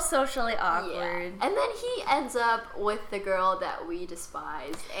a little socially awkward. Yeah. And then he ends up with the girl that we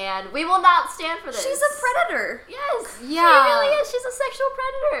despise. And we will not stand for this. She's a predator. Yes. Yeah. She really is. She's a sexual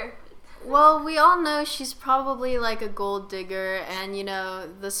predator. Well, we all know she's probably like a gold digger, and you know,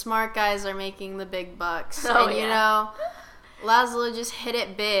 the smart guys are making the big bucks. Oh, and you know, Laszlo just hit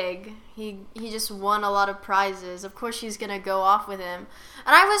it big. He just won a lot of prizes. Of course she's gonna go off with him.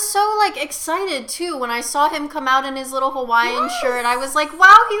 And I was so like excited too when I saw him come out in his little Hawaiian shirt. I was like,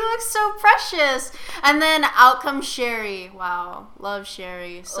 wow, he looks so precious. And then out comes Sherry. Wow, love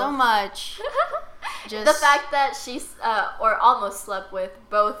Sherry so much. Just the fact that she's or almost slept with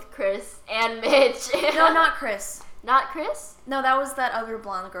both Chris and Mitch. No, not Chris. Not Chris? No, that was that other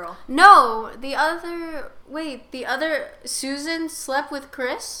blonde girl. No, the other Susan slept with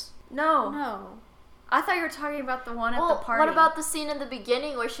Chris? No. I thought you were talking about the one at the party. What about the scene in the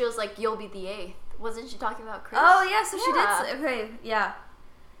beginning where she was like, "You'll be the 8th"? Wasn't she talking about Chris? Oh yeah, so she did. Okay, yeah.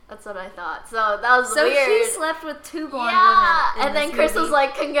 That's what I thought. So that was weird. So she slept with 2 blonde women. And then Chris was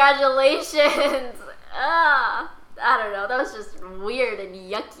like, "Congratulations." I don't know. That was just weird and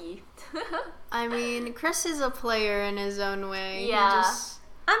yucky. I mean, Chris is a player in his own way. Yeah.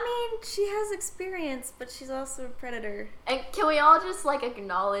 I mean, she has experience, but she's also a predator. And can we all just like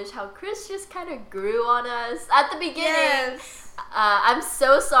acknowledge how Chris just kind of grew on us at the beginning? Yes. I'm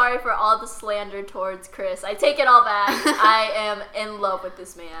so sorry for all the slander towards Chris. I take it all back. I am in love with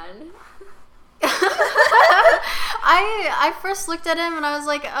this man. I first looked at him and I was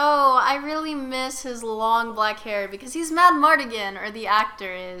like, oh, I really miss his long black hair because he's Madmartigan, or the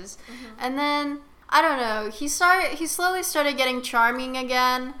actor is. Mm-hmm. And then, I don't know, he slowly started getting charming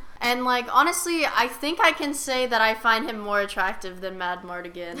again. And like, honestly, I think I can say that I find him more attractive than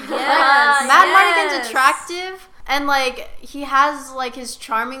Madmartigan. Yes, Madmartigan's attractive and like, he has like his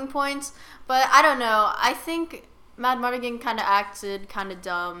charming points, but I don't know, I think Madmartigan kind of acted kind of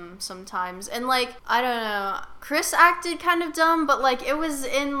dumb sometimes, and like, I don't know, Chris acted kind of dumb, but like it was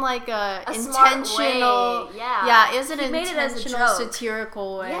in like a intentional way. Yeah, it was an intentional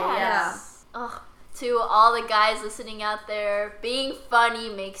satirical way. Yes. Yeah. Ugh, to all the guys listening out there, being funny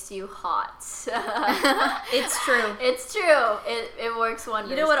makes you hot. It's true. It's true. It works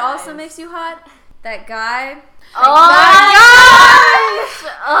wonders. You know what guys. also makes you hot? That guy. Oh my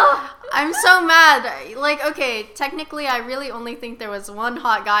gosh! Oh. I'm so mad. Like, okay, technically I really only think there was one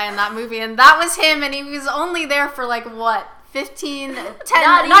hot guy in that movie, and that was him, and he was only there for like, what, 15, 10,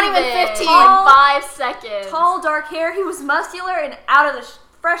 not even 15. Tall, 5 seconds. Tall, dark hair. He was muscular and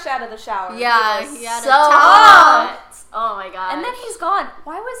fresh out of the shower. Yeah, he had so a towel. hot. Oh my god. And then he's gone.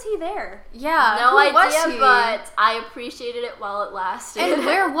 Why was he there? Yeah, no who idea, was he? but I appreciated it while it lasted. And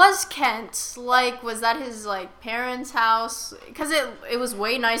where was Kent? Like, was that his like parents' house? Because it was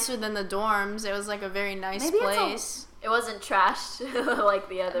way nicer than the dorms. It was like a very nice place. It wasn't trashed like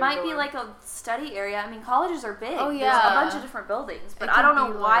the other. It might dorm. be like a study area. I mean, colleges are big. Oh, There's yeah. a bunch of different buildings, but It I don't could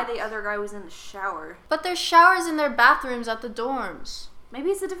know be why like- the other guy was in the shower. But there's showers in their bathrooms at the dorms. Maybe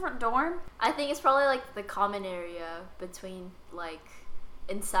it's a different dorm. I think it's probably like the common area between like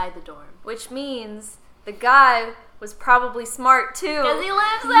inside the dorm. Which means the guy was probably smart too. Because he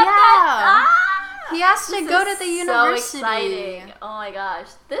lives at Yeah. that. He has to This go is to the university. So exciting! Oh my gosh,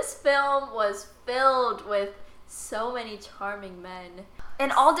 this film was filled with so many charming men In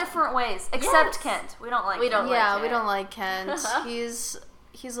all different ways, except Yes. Kent. We don't like We Kent. don't like Yeah, Kent. we don't like Kent.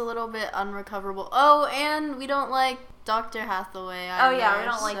 He's a little bit unrecoverable. Oh, and we don't like Dr. Hathaway either. Oh yeah, we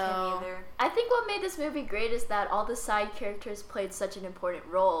don't like him so- either. I think what made this movie great is that all the side characters played such an important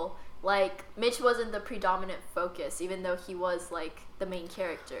role. Like, Mitch wasn't the predominant focus, even though he was, like, the main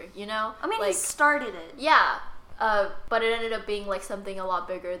character, you know? I mean, like, he started it. Yeah, but it ended up being, like, something a lot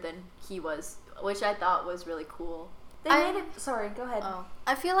bigger than he was, which I thought was really cool. They made it. Sorry, go ahead. Oh.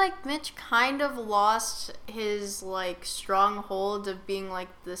 I feel like Mitch kind of lost his like stronghold of being like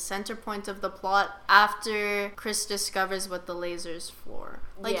the center point of the plot after Chris discovers what the laser's for.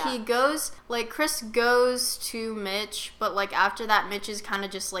 Like Yeah. he goes, like Chris goes to Mitch, but like after that Mitch is kind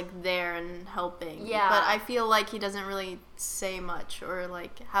of just like there and helping. Yeah. But I feel like he doesn't really say much or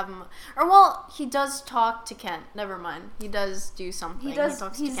like have him, or well, he does talk to Kent. Never mind. He does do something. He does.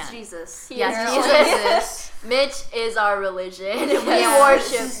 talks He's to Kent. Jesus. Yes, he's Jesus. Mitch is our religion. We Yes. worship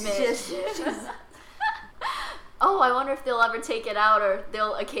Mitch. Oh, I wonder if they'll ever take it out or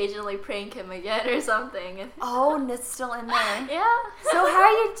they'll occasionally prank him again or something. Oh, and it's still in there. Yeah. So how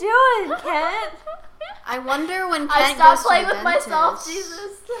you doing, Kent? I wonder when Kent I stopped goes playing to the with myself, dentist.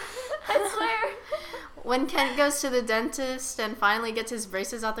 Jesus. I swear. When Kent goes to the dentist and finally gets his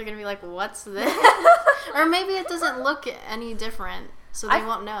braces out, they're gonna be like, "What's this?" Or maybe it doesn't look any different, so they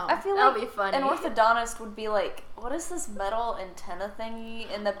won't know. I feel That'll like be funny. an orthodontist would be like, "What is this metal antenna thingy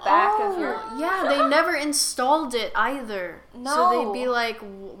in the back of your?" Yeah, they never installed it either. No. So they'd be like,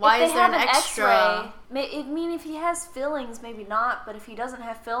 "Why if is they there have an extra?" X-ray, I mean, if he has fillings, maybe not. But if he doesn't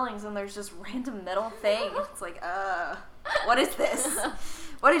have fillings and there's just random metal thing, it's like, what is this?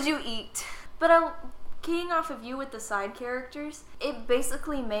 What did you eat? But keying off of you with the side characters, it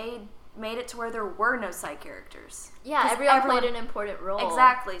basically made it to where there were no side characters. Yeah, 'Cause everyone played an important role.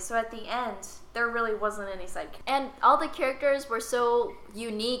 Exactly. So at the end, there really wasn't any side characters. And all the characters were so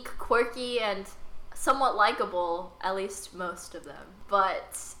unique, quirky, and somewhat likable, at least most of them.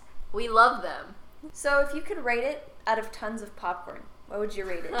 But we love them. So if you could rate it out of tons of popcorn, what would you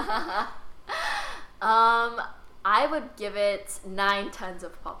rate it? I would give it 9 tons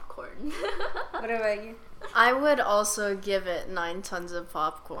of popcorn. What about you? I would also give it 9 tons of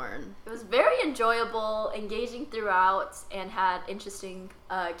popcorn. It was very enjoyable, engaging throughout, and had interesting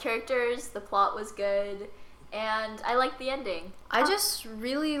characters. The plot was good, and I liked the ending. I just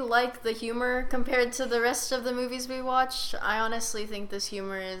really like the humor compared to the rest of the movies we watched. I honestly think this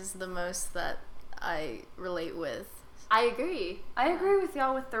humor is the most that I relate with. I agree. I agree with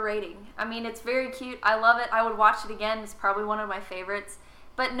y'all with the rating. I mean, it's very cute. I love it. I would watch it again. It's probably one of my favorites.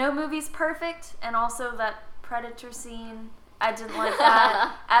 But no movie's perfect. And also that Predator scene, I didn't like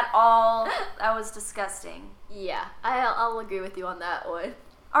that at all. That was disgusting. Yeah, I'll agree with you on that one.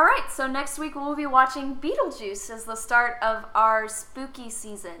 All right, so next week we'll be watching Beetlejuice as the start of our spooky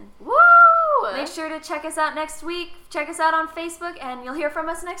season. Woo! Make sure to check us out next week. Check us out on Facebook, and you'll hear from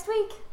us next week.